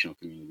educational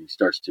community,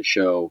 starts to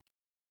show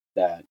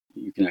that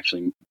you can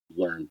actually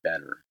learn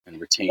better and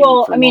retain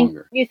for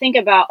longer. You think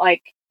about I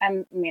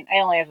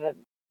only have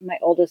my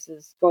oldest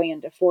is going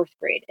into 4th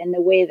grade, and the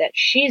way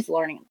she's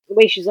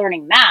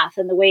learning math,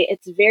 and the way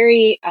it's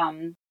very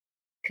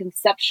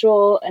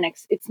conceptual, and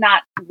it's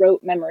not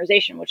rote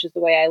memorization, which is the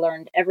way I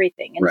learned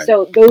everything. And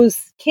so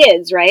those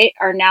kids, right,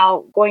 are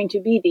now going to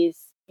be these,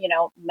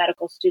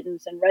 medical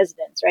students and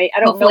residents, right? I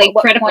don't know at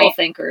what critical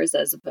thinkers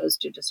as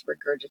opposed to just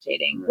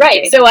regurgitating.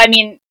 Right. So,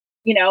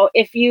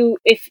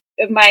 if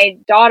my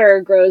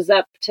daughter grows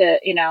up to,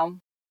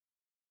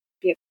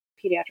 be a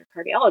pediatric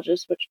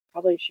cardiologist, which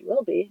probably she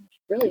will be,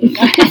 really,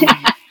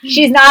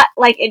 she's not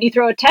and you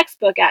throw a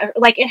textbook at her,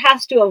 it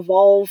has to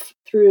evolve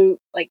through,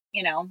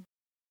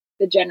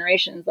 the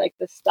generations,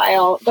 the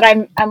style. But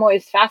I'm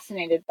always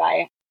fascinated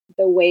by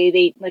the way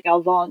they,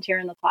 I'll volunteer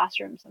in the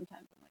classroom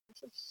sometimes. I'm like,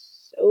 this is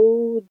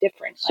so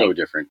different. So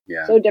different,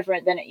 yeah. So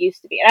different than it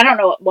used to be. And I don't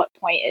know at what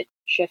point it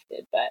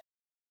shifted, but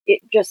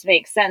it just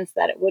makes sense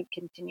that it would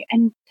continue.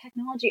 And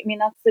technology,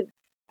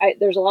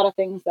 there's a lot of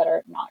things that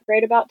are not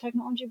great about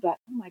technology, but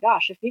oh my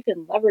gosh, if you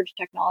can leverage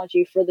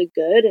technology for the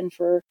good and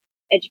for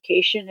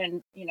education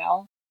and,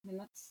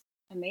 that's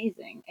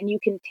amazing. And you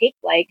can take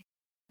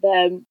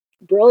the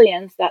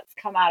brilliance that's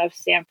come out of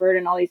Stanford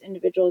and all these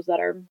individuals that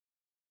are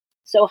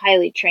so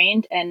highly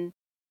trained and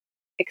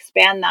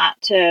expand that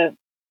to,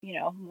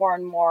 more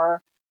and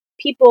more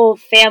people,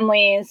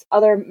 families,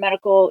 other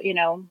medical,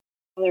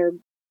 other,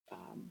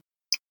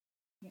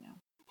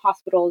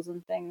 hospitals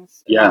and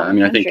things. Yeah, I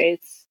mean, I think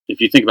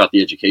if you think about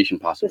the education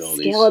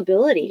possibilities, the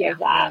scalability of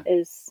that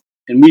is.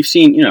 And we've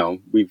seen,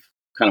 we've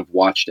kind of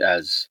watched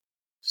as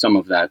some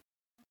of that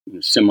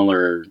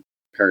similar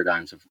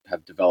paradigms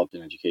have developed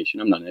in education.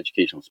 I'm not an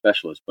educational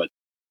specialist, but,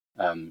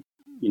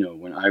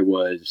 when I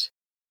was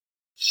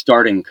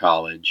starting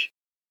college,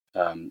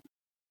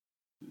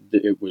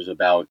 it was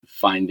about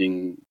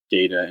finding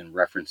data and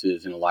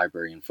references in a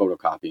library and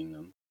photocopying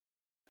them.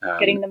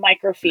 Getting the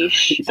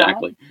microfiche.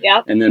 Exactly.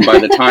 Yep. And then by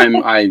the time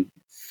I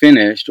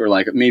finished, or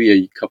like maybe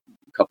a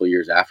couple of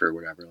years after or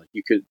whatever, like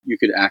you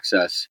could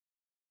access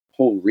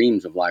whole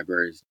reams of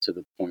libraries to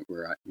the point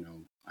where I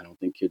don't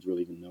think kids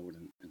really even know what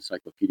an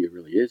encyclopedia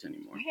really is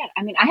anymore.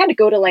 I had to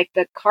go to like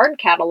the card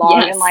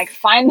catalog and like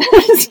find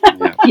this.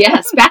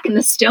 Yes, back in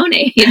the Stone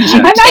Age.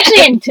 I'm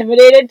actually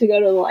intimidated to go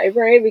to the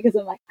library because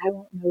I'm like, I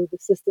won't know the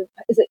system.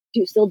 Is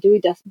it still Dewey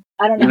Decimal?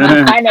 I don't know how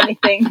to find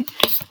anything.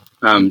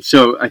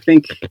 So I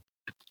think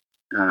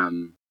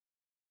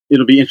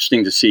it'll be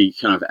interesting to see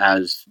kind of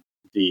as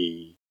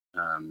the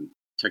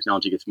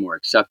technology gets more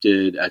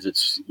accepted, as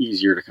it's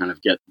easier to kind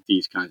of get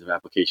these kinds of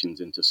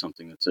applications into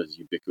something that's as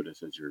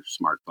ubiquitous as your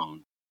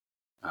smartphone.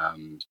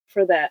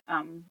 For the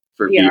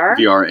for VR?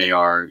 VR,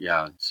 AR,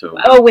 yeah. So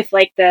with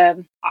like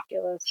the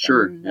Oculus.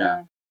 Sure,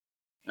 yeah.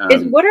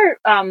 What are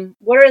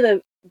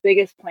the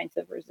biggest points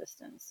of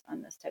resistance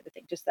on this type of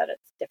thing? Just that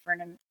it's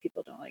different and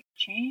people don't like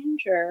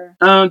change, or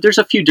there's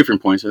a few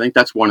different points. I think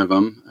that's one of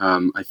them.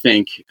 I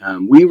think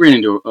we ran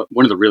into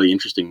one of the really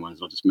interesting ones.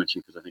 I'll just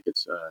mention because I think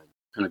it's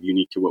kind of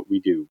unique to what we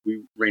do.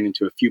 We ran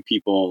into a few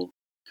people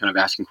kind of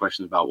asking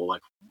questions about, well,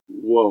 like,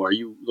 whoa, are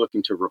you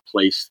looking to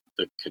replace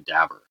the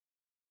cadaver?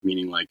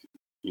 Meaning, like,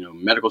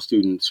 medical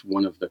students,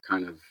 one of the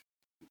kind of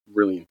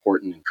really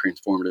important and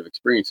transformative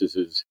experiences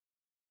is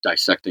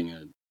dissecting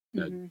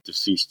a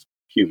deceased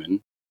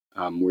human,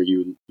 where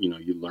you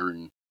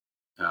learn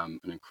an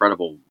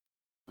incredible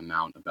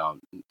amount about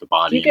the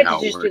body. You get and how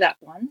to just it works. do that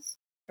once?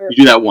 You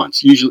do that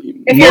once.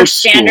 Usually, if you're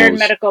standard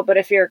medical, but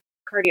if you're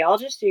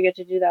cardiologist, you get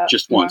to do that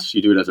just once.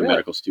 You do it as a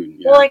medical student.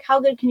 Yeah. Well, like, how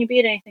good can you be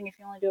at anything if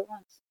you only do it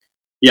once?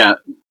 Yeah,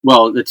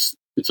 well, it's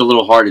a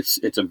little hard.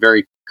 It's a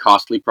very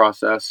costly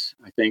process,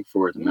 I think,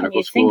 for the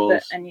medical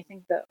schools. And you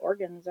think the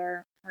organs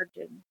are hard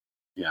to.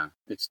 Yeah,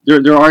 it's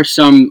there are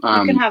some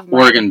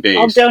organ based.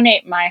 I'll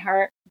donate my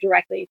heart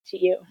directly to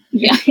you.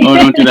 Yeah. Oh,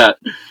 don't do that.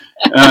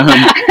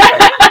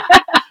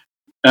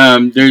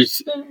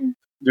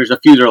 There's a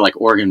few that are like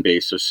organ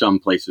based. So some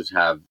places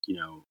have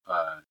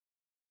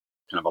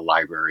kind of a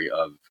library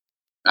of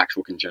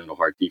actual congenital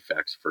heart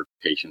defects for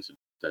patients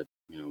that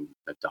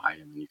die,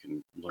 and you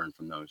can learn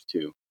from those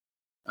too.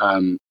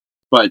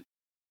 But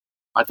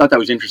I thought that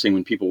was interesting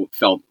when people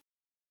felt,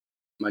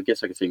 I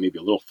guess I could say maybe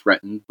a little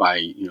threatened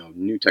by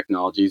new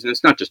technologies, and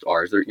it's not just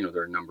ours. There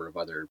are a number of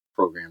other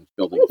programs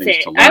building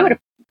things to learn. I would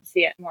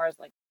see it more as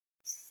like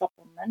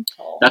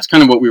supplemental. That's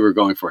kind of what we were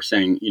going for,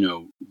 saying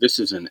this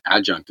is an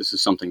adjunct. This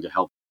is something to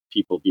help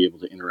people be able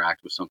to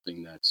interact with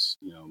something that's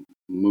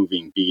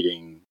moving,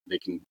 beating. They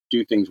can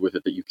do things with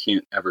it that you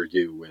can't ever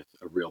do with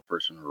a real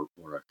person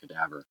or a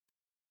cadaver.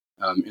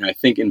 And I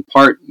think in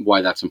part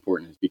why that's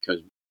important is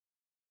because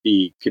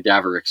the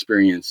cadaver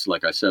experience,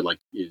 like I said,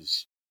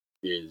 is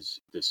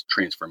this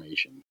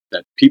transformation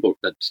that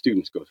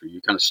students go through.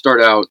 You kind of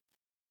start out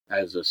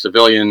as a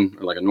civilian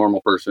or like a normal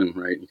person,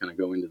 right? You kind of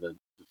go into the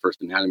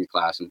first anatomy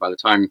class, and by the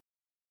time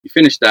you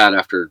finish that,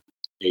 after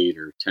 8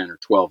 or 10 or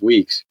 12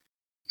 weeks,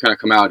 you kind of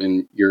come out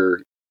and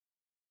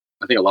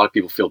I think a lot of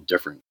people feel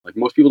different. Like,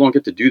 most people don't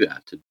get to do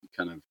that, to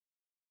kind of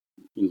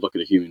look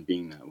at a human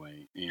being that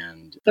way.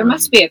 And there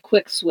must be a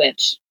quick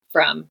switch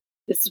from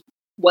this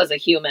was a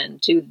human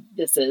to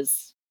this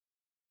is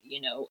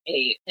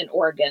an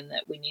organ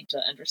that we need to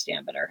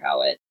understand better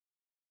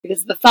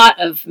because the thought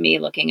of me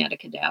looking at a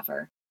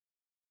cadaver,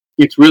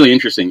 it's really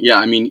interesting. Yeah,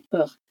 I mean,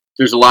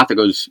 there's a lot that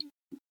goes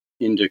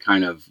into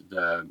kind of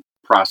the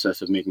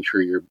process of making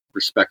sure you're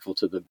respectful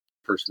to the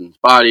person's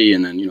body.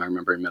 And then I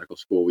remember in medical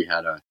school we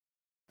had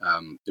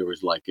there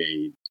was like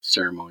a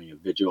ceremony, a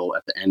vigil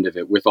at the end of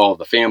it with all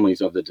the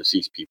families of the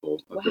deceased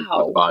people of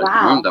the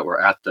body that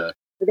were at the.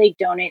 They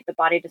donate the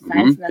body to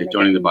science, and then they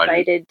get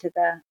invited to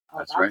the. Oh,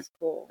 that's right.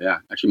 Cool. Yeah,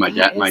 actually,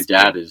 my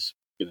dad is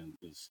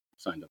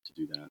signed up to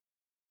do that.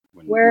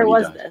 Where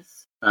was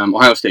this?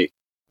 Ohio State,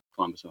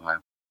 Columbus, Ohio.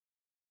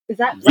 Is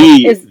that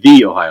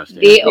the Ohio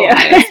State? The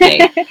Ohio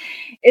State.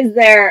 Is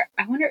there?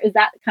 I wonder. Is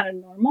that kind of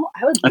normal?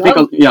 I think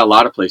a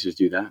lot of places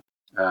do that.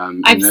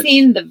 I've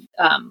seen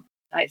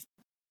I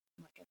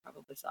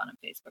probably saw it on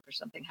Facebook or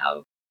something,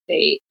 how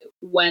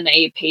when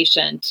a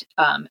patient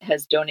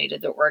has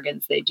donated their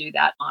organs, they do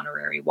that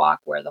honorary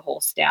walk where the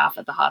whole staff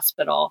at the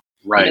hospital,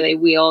 they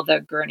wheel the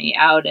gurney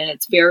out, and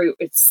it's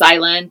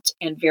silent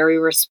and very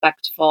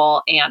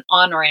respectful and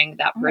honoring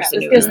that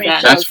person who is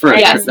then.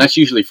 That's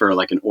usually for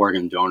like an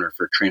organ donor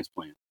for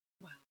transplant.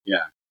 Wow.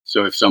 Yeah.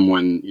 So if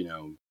someone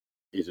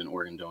is an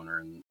organ donor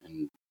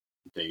and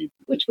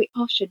which we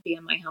all should be,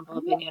 in my humble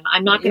opinion.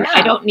 I'm not gonna.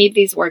 I don't need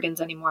these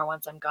organs anymore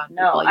once I'm gone.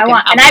 No, I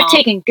want, and I've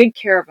taken good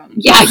care of them.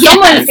 Yeah,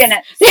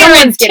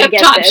 someone's gonna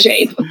get this.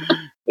 Shape.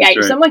 Yeah,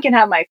 right. Someone can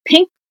have my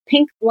pink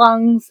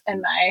lungs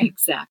and my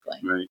exactly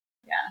right.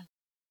 Yeah.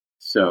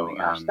 So oh my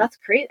gosh, that's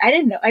crazy. I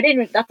didn't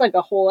know. That's like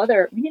a whole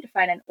other. We need to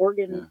find an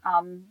organ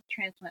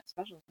transplant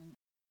specialist and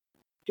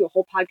do a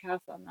whole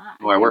podcast on that.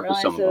 Well, I work with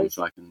some of them,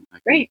 so I can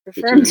great,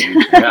 refer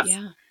to.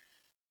 Yeah.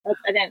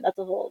 That's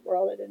a whole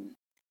world. I didn't.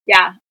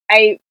 Yeah,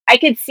 I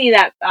could see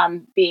that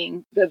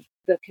being the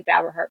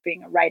cadaver heart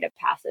being a rite of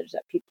passage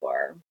that people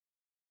are.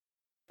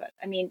 But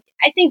I mean,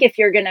 I think if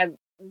you're gonna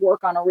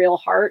work on a real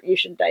heart, you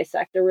should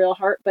dissect a real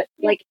heart. But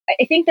like,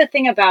 I think the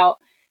thing about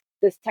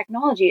this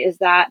technology is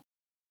that,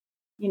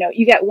 you know,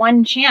 you get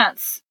one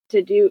chance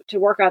to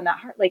work on that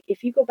heart. Like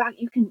if you go back,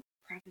 you can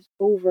practice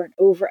over and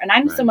over. And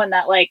I'm someone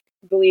that like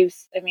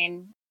believes, I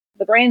mean,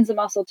 the brain's a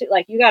muscle too.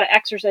 Like you got to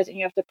exercise and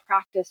you have to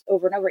practice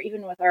over and over.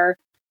 Even with our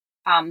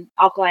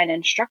Alkalign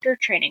instructor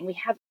training, we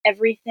have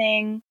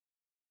everything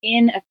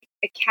in a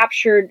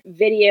captured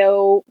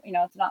video. You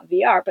know, it's not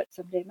VR, but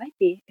someday it might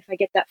be if I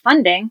get that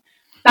funding.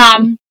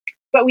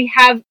 But we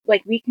have,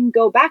 like, we can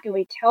go back and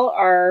we tell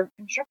our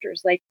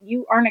instructors, like,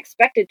 you aren't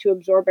expected to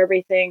absorb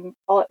everything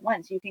all at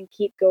once. You can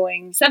keep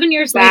going. 7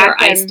 years later,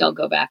 I still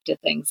go back to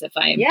things if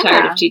I'm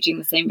tired of teaching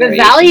the same. The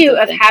value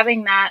of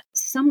having that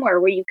somewhere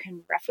where you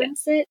can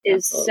reference it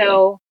is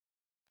so.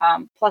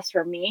 Plus,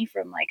 for me,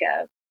 from like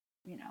a,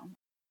 you know,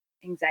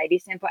 anxiety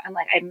standpoint,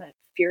 I'm a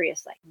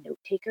furious like note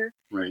taker.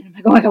 Right. And I'm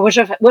like, oh my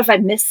god, what if I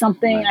miss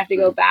something? And I have to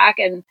go back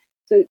and.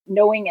 So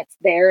knowing it's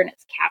there and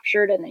it's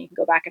captured, and then you can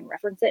go back and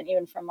reference it, and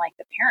even from like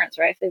the parents,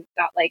 right? If they've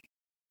got like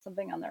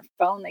something on their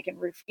phone, they can,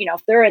 you know,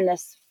 if they're in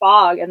this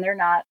fog and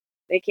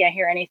they can't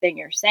hear anything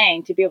you're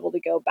saying, to be able to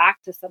go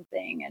back to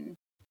something. And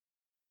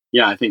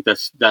yeah, I think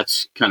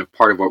that's kind of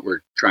part of what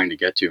we're trying to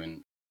get to,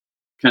 and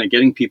kind of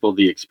getting people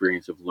the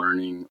experience of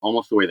learning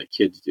almost the way that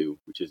kids do,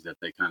 which is that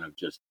they kind of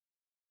just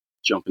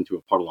jump into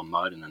a puddle of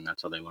mud, and then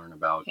that's how they learn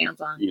about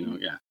hands-on. You know,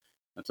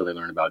 that's how they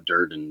learn about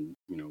dirt and,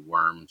 you know,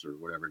 worms or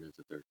whatever it is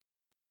that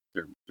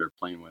they're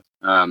playing with.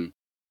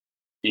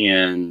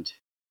 And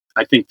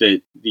I think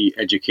that the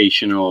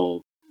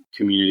educational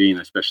community, and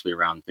especially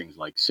around things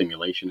like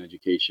simulation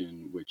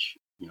education, which,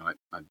 you know,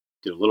 I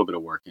did a little bit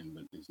of work in,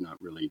 but is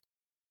not really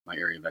my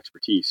area of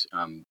expertise.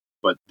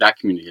 But that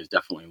community has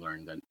definitely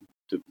learned that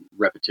the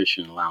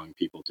repetition, allowing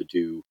people to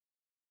do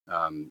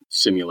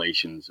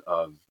simulations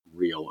of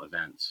real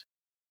events,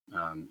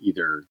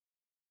 either,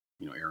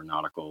 you know,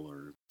 aeronautical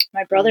or.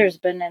 My brother's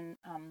been in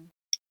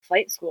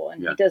flight school,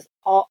 and he does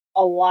a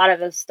lot of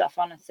his stuff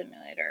on a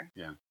simulator.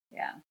 Yeah.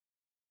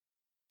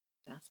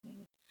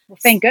 Fascinating. Well,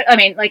 thank good. I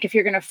mean, like if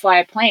you're going to fly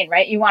a plane,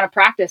 right? You want to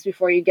practice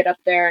before you get up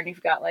there, and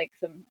you've got like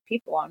some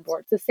people on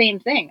board. It's the same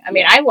thing. I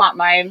mean, I want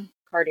my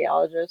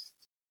cardiologist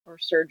or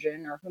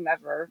surgeon or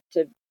whomever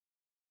to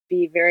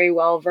be very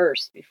well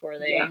versed before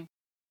they,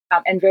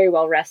 and very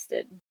well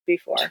rested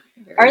before.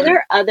 Are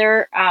there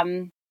other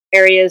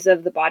areas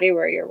of the body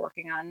where you're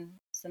working on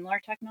similar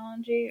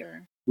technology,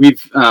 or?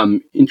 We've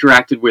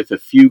interacted with a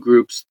few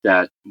groups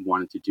that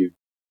wanted to do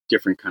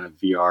different kind of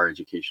VR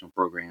educational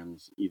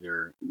programs.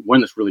 Either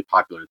one that's really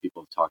popular that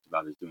people have talked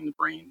about is doing the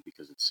brain,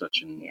 because it's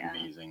such an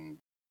amazing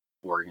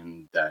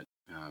organ that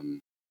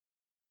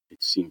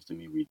it seems to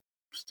me we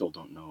still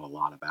don't know a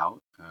lot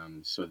about.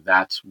 So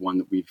that's one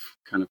that we've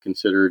kind of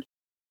considered.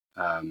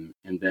 And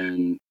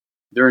then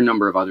there are a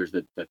number of others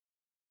that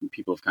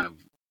people have kind of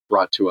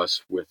brought to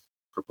us with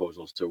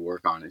proposals to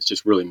work on. It's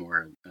just really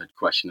more a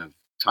question of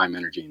time,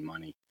 energy, and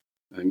money,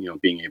 and, you know,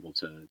 being able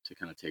to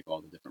kind of take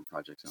all the different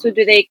projects on. So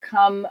do they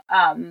come,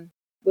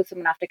 would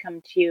someone have to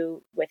come to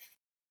you with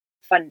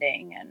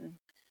funding? And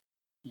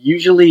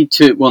usually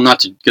not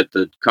to get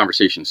the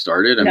conversation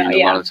started. I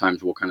mean, a lot of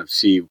times we'll kind of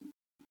see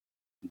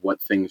what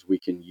things we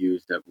can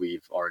use that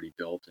we've already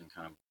built and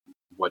kind of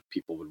what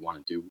people would want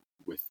to do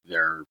with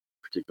their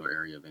particular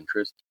area of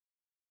interest.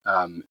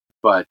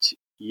 But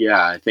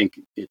yeah, I think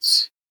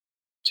it's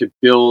to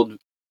build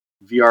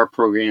VR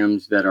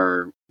programs that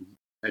are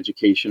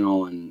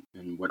educational and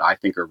what I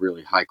think are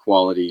really high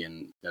quality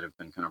and that have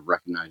been kind of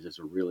recognized as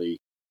a really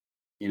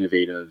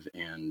innovative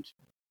and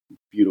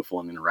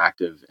beautiful and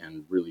interactive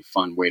and really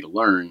fun way to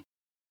learn.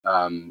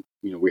 You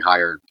know, we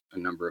hire a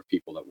number of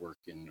people that work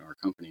in our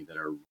company that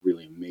are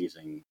really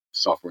amazing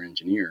software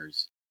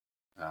engineers,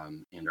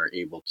 and are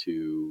able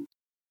to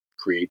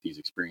create these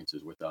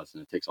experiences with us.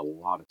 And it takes a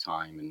lot of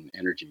time and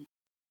energy.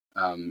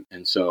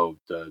 And so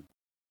the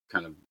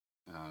kind of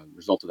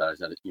result of that is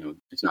that, you know,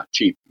 it's not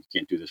cheap. You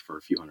can't do this for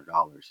a few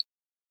 $100s.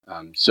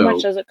 So how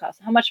much does it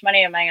cost? How much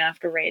money am I going to have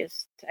to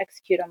raise to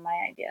execute on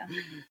my idea?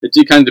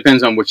 It kind of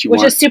depends on what you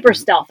want. Which is super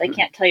stealth. I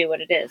can't tell you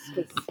what it is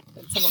because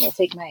someone will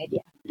take my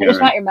idea. I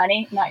just want your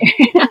money, not your.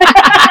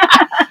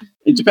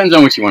 It depends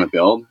on what you want to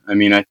build. I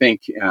mean, I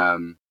think,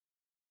 you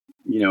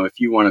know, if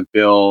you want to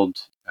build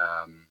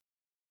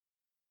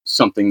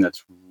something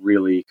that's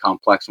really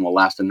complex and will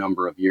last a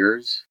number of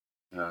years.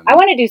 I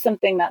want to do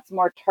something that's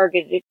more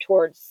targeted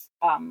towards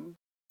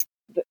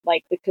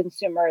like the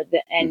consumer,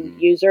 the end Mm-hmm.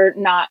 user,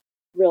 not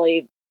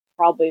really,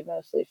 probably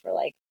mostly for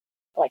like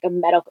a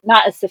medical,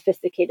 not as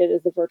sophisticated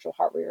as the virtual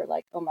heart where you're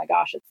like, oh my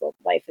gosh, it's a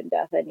life and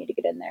death. I need to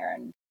get in there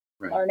and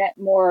learn it.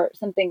 More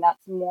something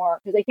that's more,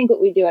 because I think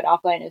what we do at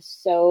Alkalign is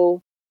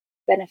so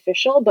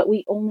beneficial, but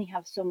we only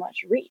have so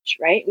much reach,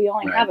 right? We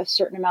only have a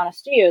certain amount of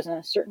studios and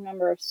a certain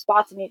number of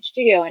spots in each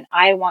studio. And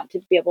I want to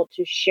be able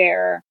to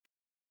share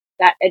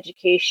that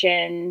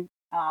education,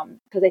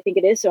 because I think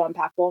it is so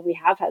impactful. We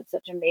have had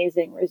such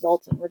amazing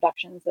results and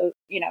reductions of,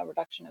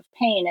 reduction of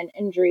pain and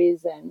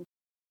injuries, and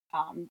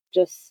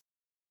just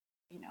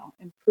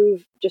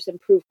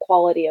improve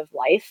quality of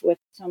life with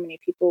so many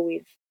people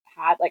we've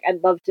had. Like,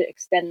 I'd love to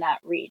extend that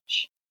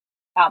reach.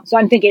 So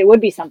I'm thinking it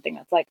would be something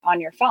that's like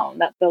on your phone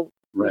that the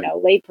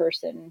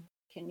layperson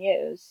can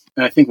use.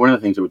 And I think one of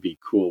the things that would be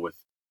cool with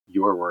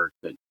your work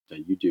that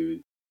you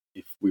do,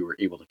 if we were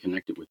able to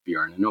connect it with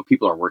VR, and I know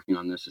people are working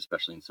on this,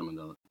 especially in some of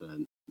the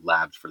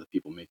labs for the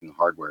people making the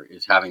hardware,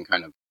 is having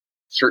kind of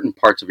certain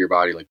parts of your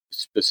body, like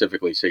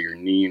specifically say your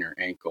knee and your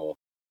ankle,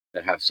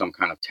 that have some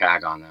kind of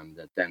tag on them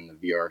that then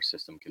the VR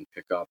system can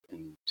pick up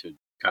and to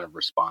kind of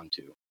respond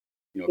to.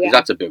 Because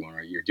that's a big one,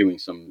 right? You're doing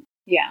some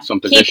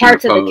position key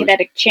parts of the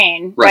kinetic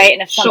chain, right?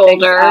 And if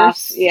something's off,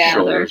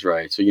 shoulders,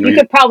 right? So you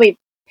could probably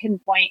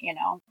pinpoint,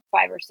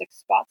 5 or 6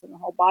 spots in the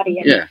whole body,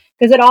 and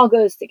because it all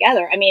goes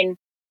together. I mean,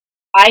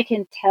 I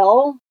can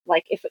tell,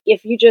 like,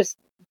 if you just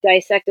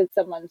dissected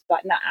someone's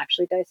butt, not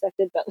actually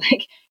dissected, but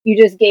like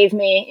you just gave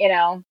me,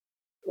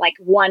 like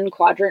one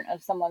quadrant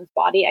of someone's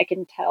body, I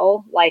can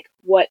tell like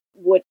what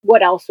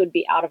else would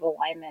be out of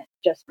alignment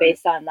just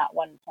based on that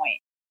one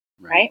point.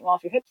 Right. Well,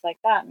 if your hip's like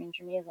that, it means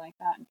your knee is like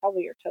that, and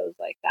probably your toes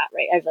like that,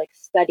 right? I've like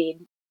studied.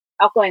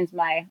 Alkalign's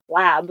my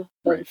lab.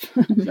 Right.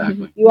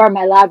 Exactly. You are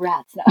my lab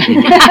rats now.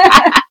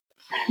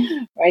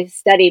 I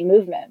study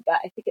movement, but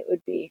I think it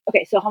would be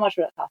okay. So how much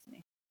would it cost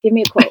me? Give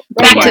me a quote.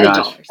 Oh my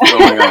gosh!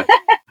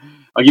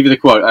 I'll give you the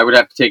quote. I would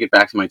have to take it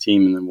back to my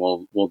team, and then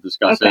we'll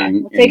discuss it.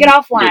 And, we'll take it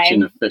offline. Get you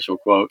an official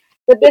quote.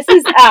 But this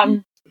is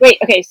wait.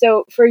 Okay,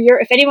 so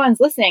if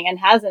anyone's listening and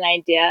has an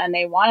idea and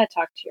they want to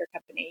talk to your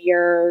company,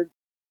 your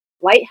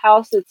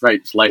Lighthouse. It's right.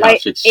 It's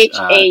Lighthouse. It's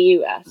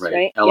H-A-U-S,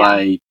 right?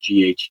 L-I-G-H-T-H-A-U-S.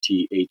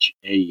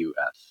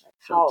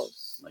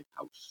 House.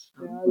 Lighthouse.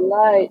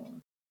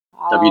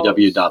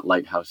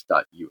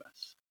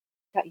 www.lighthouse.us.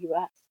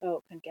 .us.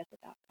 Oh, couldn't get the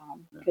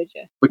 .com, could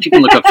you? But you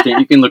can look up.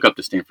 You can look up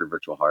the Stanford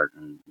Virtual Heart,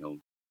 and you'll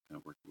kind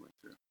of work your way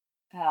through.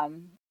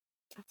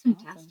 That's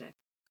fantastic.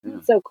 Yeah.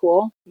 That's so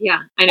cool.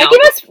 Yeah, I know. Like, you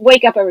must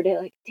wake up every day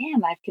like,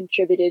 damn, I've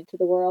contributed to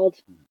the world.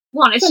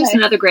 Well, and it's just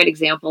another great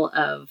example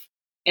of.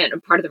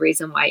 And part of the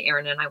reason why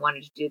Erin and I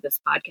wanted to do this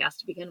podcast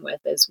to begin with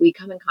is we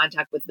come in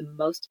contact with the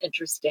most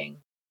interesting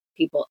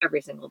people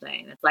every single day.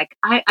 And it's like,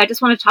 I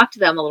just want to talk to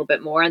them a little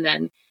bit more and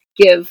then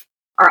give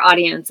our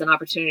audience an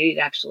opportunity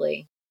to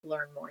actually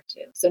learn more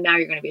too. So now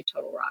you're going to be a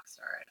total rock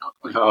star at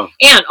Alkalign.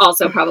 And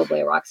also probably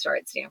a rock star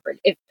at Stanford.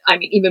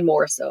 Even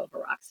more so of a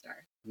rock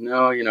star.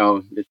 No, it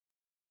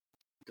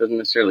doesn't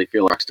necessarily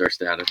feel rock star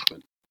status,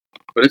 but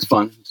it's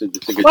fun. It's a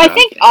good job. I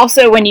think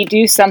also when you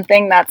do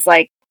something that's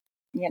like,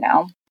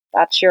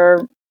 that's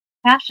your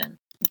passion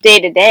day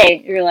to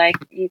day, you're like,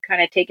 you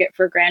kind of take it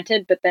for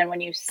granted. But then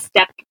when you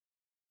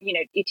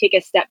you take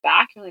a step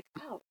back, you're like,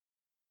 oh,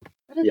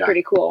 that is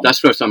pretty cool.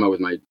 That's what I was talking about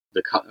with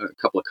a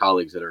couple of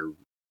colleagues that are,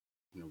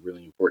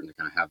 really important to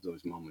kind of have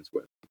those moments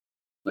with.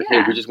 Like,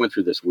 hey, we just went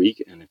through this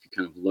week. And if you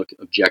kind of look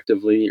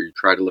objectively, or you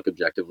try to look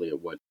objectively at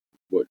what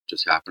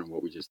just happened,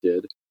 what we just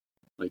did,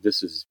 like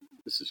this is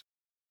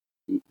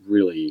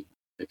really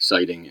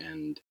exciting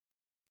and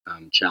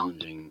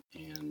challenging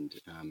and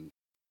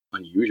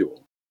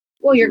unusual.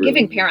 Well, you're really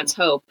giving parents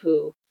hope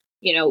who,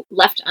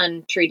 left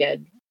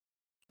untreated,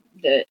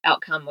 the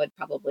outcome would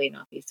probably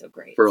not be so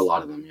great. For a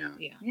lot of them,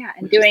 Yeah,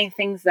 and doing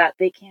things that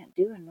they can't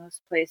do in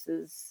most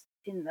places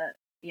in the,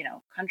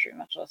 country,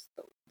 much less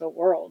the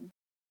world.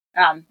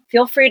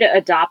 Feel free to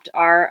adopt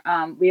our,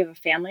 we have a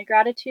family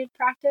gratitude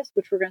practice,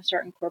 which we're going to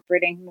start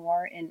incorporating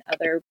more in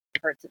other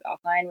parts of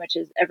Alkalign, which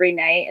is every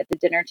night at the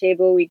dinner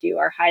table, we do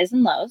our highs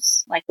and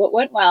lows, like what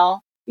went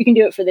well. You can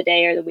do it for the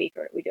day or the week,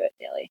 or we do it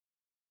daily.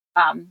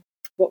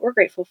 What we're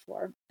grateful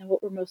for and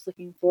what we're most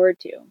looking forward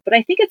to. But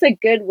I think it's a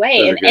good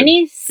way in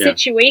any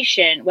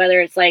situation, whether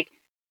it's like,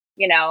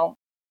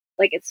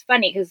 like it's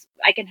funny because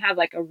I can have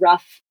like a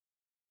rough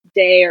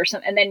day or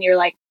something, and then you're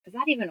like, is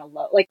that even a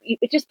low? Like,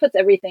 it just puts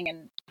everything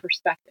in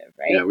perspective,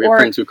 right? Yeah, we have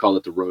friends who call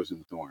it the rose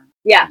and thorn.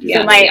 Yeah.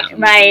 So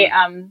my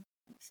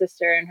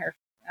sister and her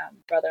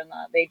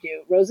brother-in-law, they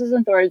do roses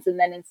and thorns, and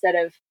then instead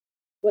of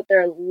what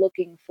they're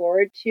looking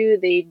forward to,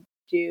 they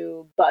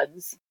do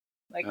buds.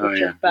 Like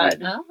Richard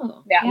Bud.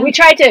 Oh, yeah. We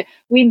tried to,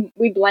 we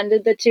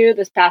blended the two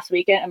this past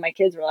weekend, and my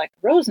kids were like,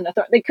 rose and a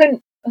thorn. They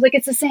couldn't, I was like,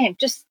 it's the same,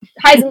 just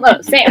highs and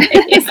lows, same.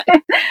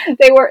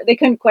 They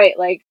couldn't quite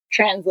like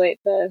translate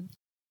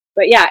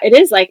but yeah, it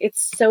is like,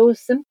 it's so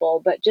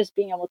simple, but just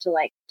being able to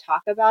like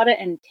talk about it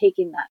and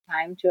taking that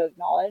time to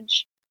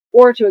acknowledge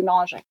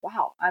like,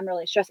 wow, I'm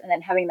really stressed. And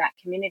then having that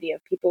community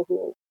of people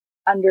who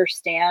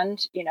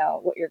understand,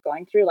 what you're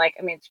going through. Like,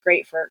 I mean, it's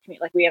great for,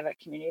 like, we have a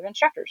community of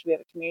instructors, we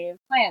have a community of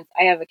clients,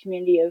 I have a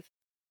community of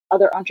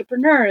other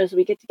entrepreneurs.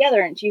 We get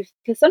together, and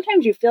because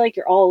sometimes you feel like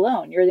you're all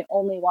alone. You're the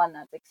only one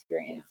that's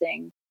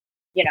experiencing,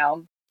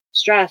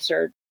 stress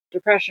or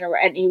depression,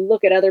 and you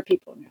look at other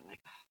people and you're like,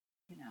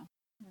 and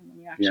then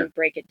you actually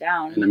break it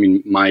down. And I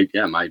mean, my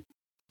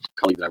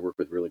colleague that I work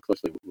with really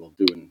closely will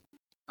do an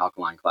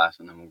alkaline class,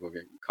 and then we'll go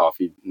get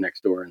coffee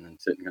next door and then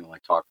sit and kind of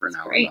like talk for an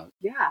hour about it.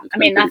 Yeah. I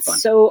mean, that's fun.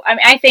 So, I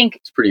mean, I think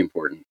it's pretty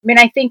important. I mean,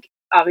 I think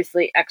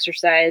obviously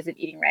exercise and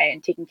eating right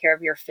and taking care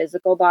of your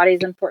physical body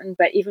is important,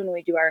 but even when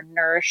we do our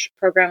Nourish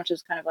program, which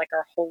is kind of like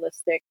our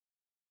holistic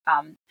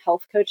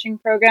health coaching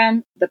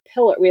program,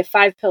 we have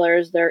 5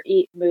 pillars. They're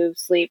eat, move,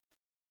 sleep,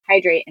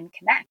 hydrate, and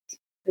connect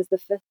is the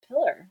 5th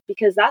pillar,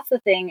 because that's the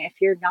thing. If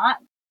you're not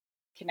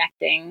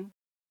connecting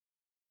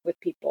with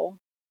people,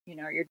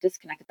 you're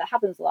disconnected. That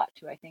happens a lot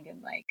too, I think,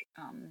 in like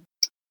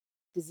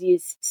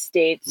disease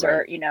states,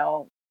 right.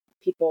 Or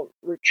people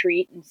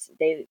retreat and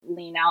they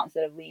lean out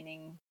instead of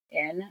leaning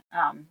in.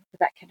 But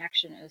that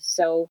connection is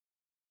so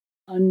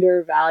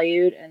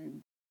undervalued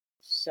and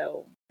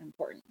so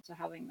important. So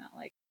having that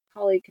like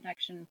colleague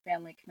connection,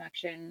 family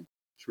connection,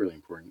 it's really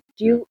important.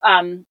 Do you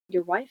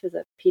your wife is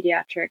a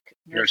pediatric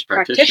nurse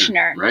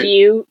practitioner. Right? Do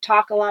you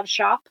talk a lot of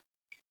shop?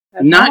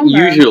 Not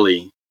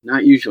usually.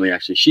 Not usually,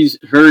 actually.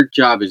 Her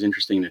job is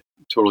interesting in a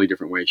totally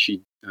different way.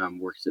 She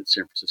works at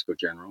San Francisco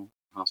General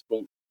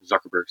Hospital,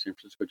 Zuckerberg San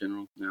Francisco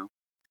General now.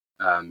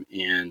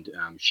 And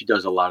she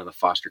does a lot of the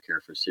foster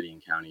care for city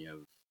and county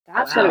of.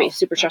 That's going to be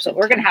super stressful.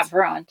 We're going to have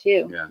her on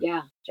too.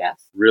 Yeah.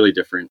 Jess. Really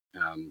different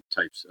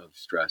types of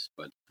stress,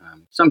 but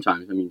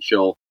sometimes, I mean,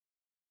 she'll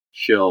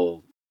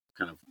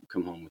kind of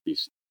come home with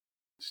these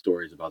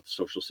stories about the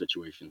social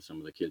situation some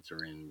of the kids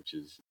are in, which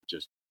is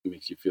just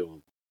makes you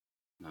feel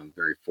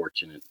very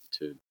fortunate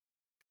to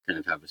kind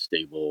of have a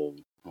stable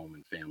home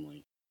and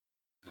family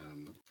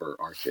for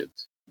our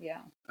kids.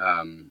 Yeah.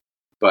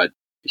 But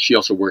she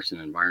also works in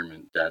an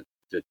environment that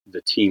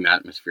the team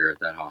atmosphere at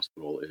that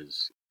hospital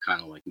is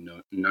kind of like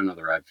none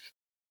other I've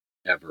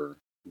ever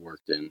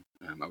worked in.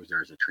 I was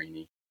there as a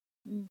trainee.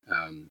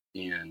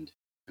 And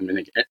I mean, I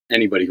think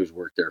anybody who's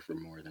worked there for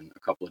more than a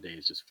couple of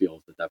days just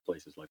feels that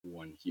place is like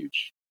one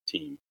huge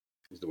team,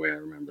 is the way I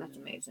remember. That's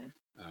amazing.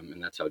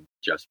 And that's how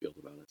Jess feels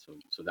about it.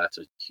 So that's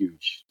a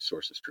huge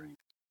source of strength.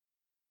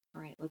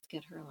 All right, let's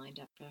get her lined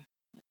up for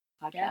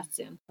podcast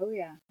soon. Oh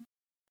yeah,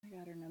 I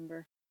got her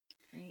number.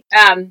 Great.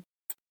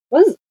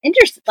 Was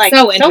interesting. Like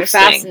so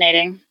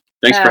fascinating.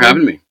 Thanks for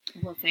having me.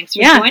 Well, thanks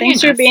for joining us.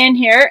 Thanks for being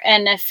here.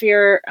 And if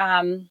you're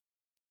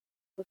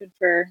looking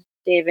for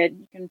David,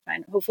 you can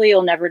find. Hopefully,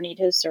 you'll never need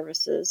his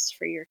services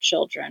for your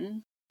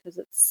children because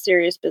it's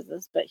serious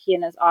business. But he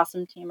and his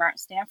awesome team are at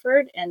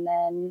Stanford, and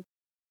then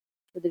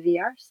for the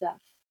VR stuff,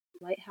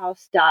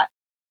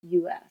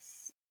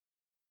 lighthouse.us.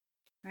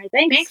 All right,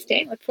 thanks,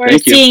 Dave. Look forward to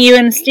seeing you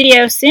in the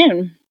studio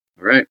soon.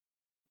 All right.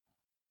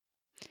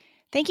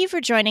 Thank you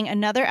for joining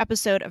another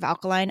episode of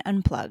Alkaline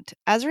Unplugged.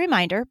 As a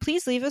reminder,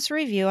 please leave us a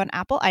review on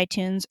Apple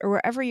iTunes or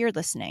wherever you're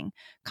listening.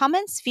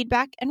 Comments,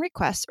 feedback, and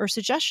requests or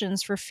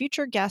suggestions for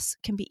future guests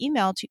can be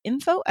emailed to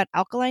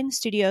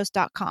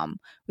info@alkalinestudios.com.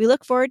 We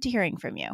look forward to hearing from you.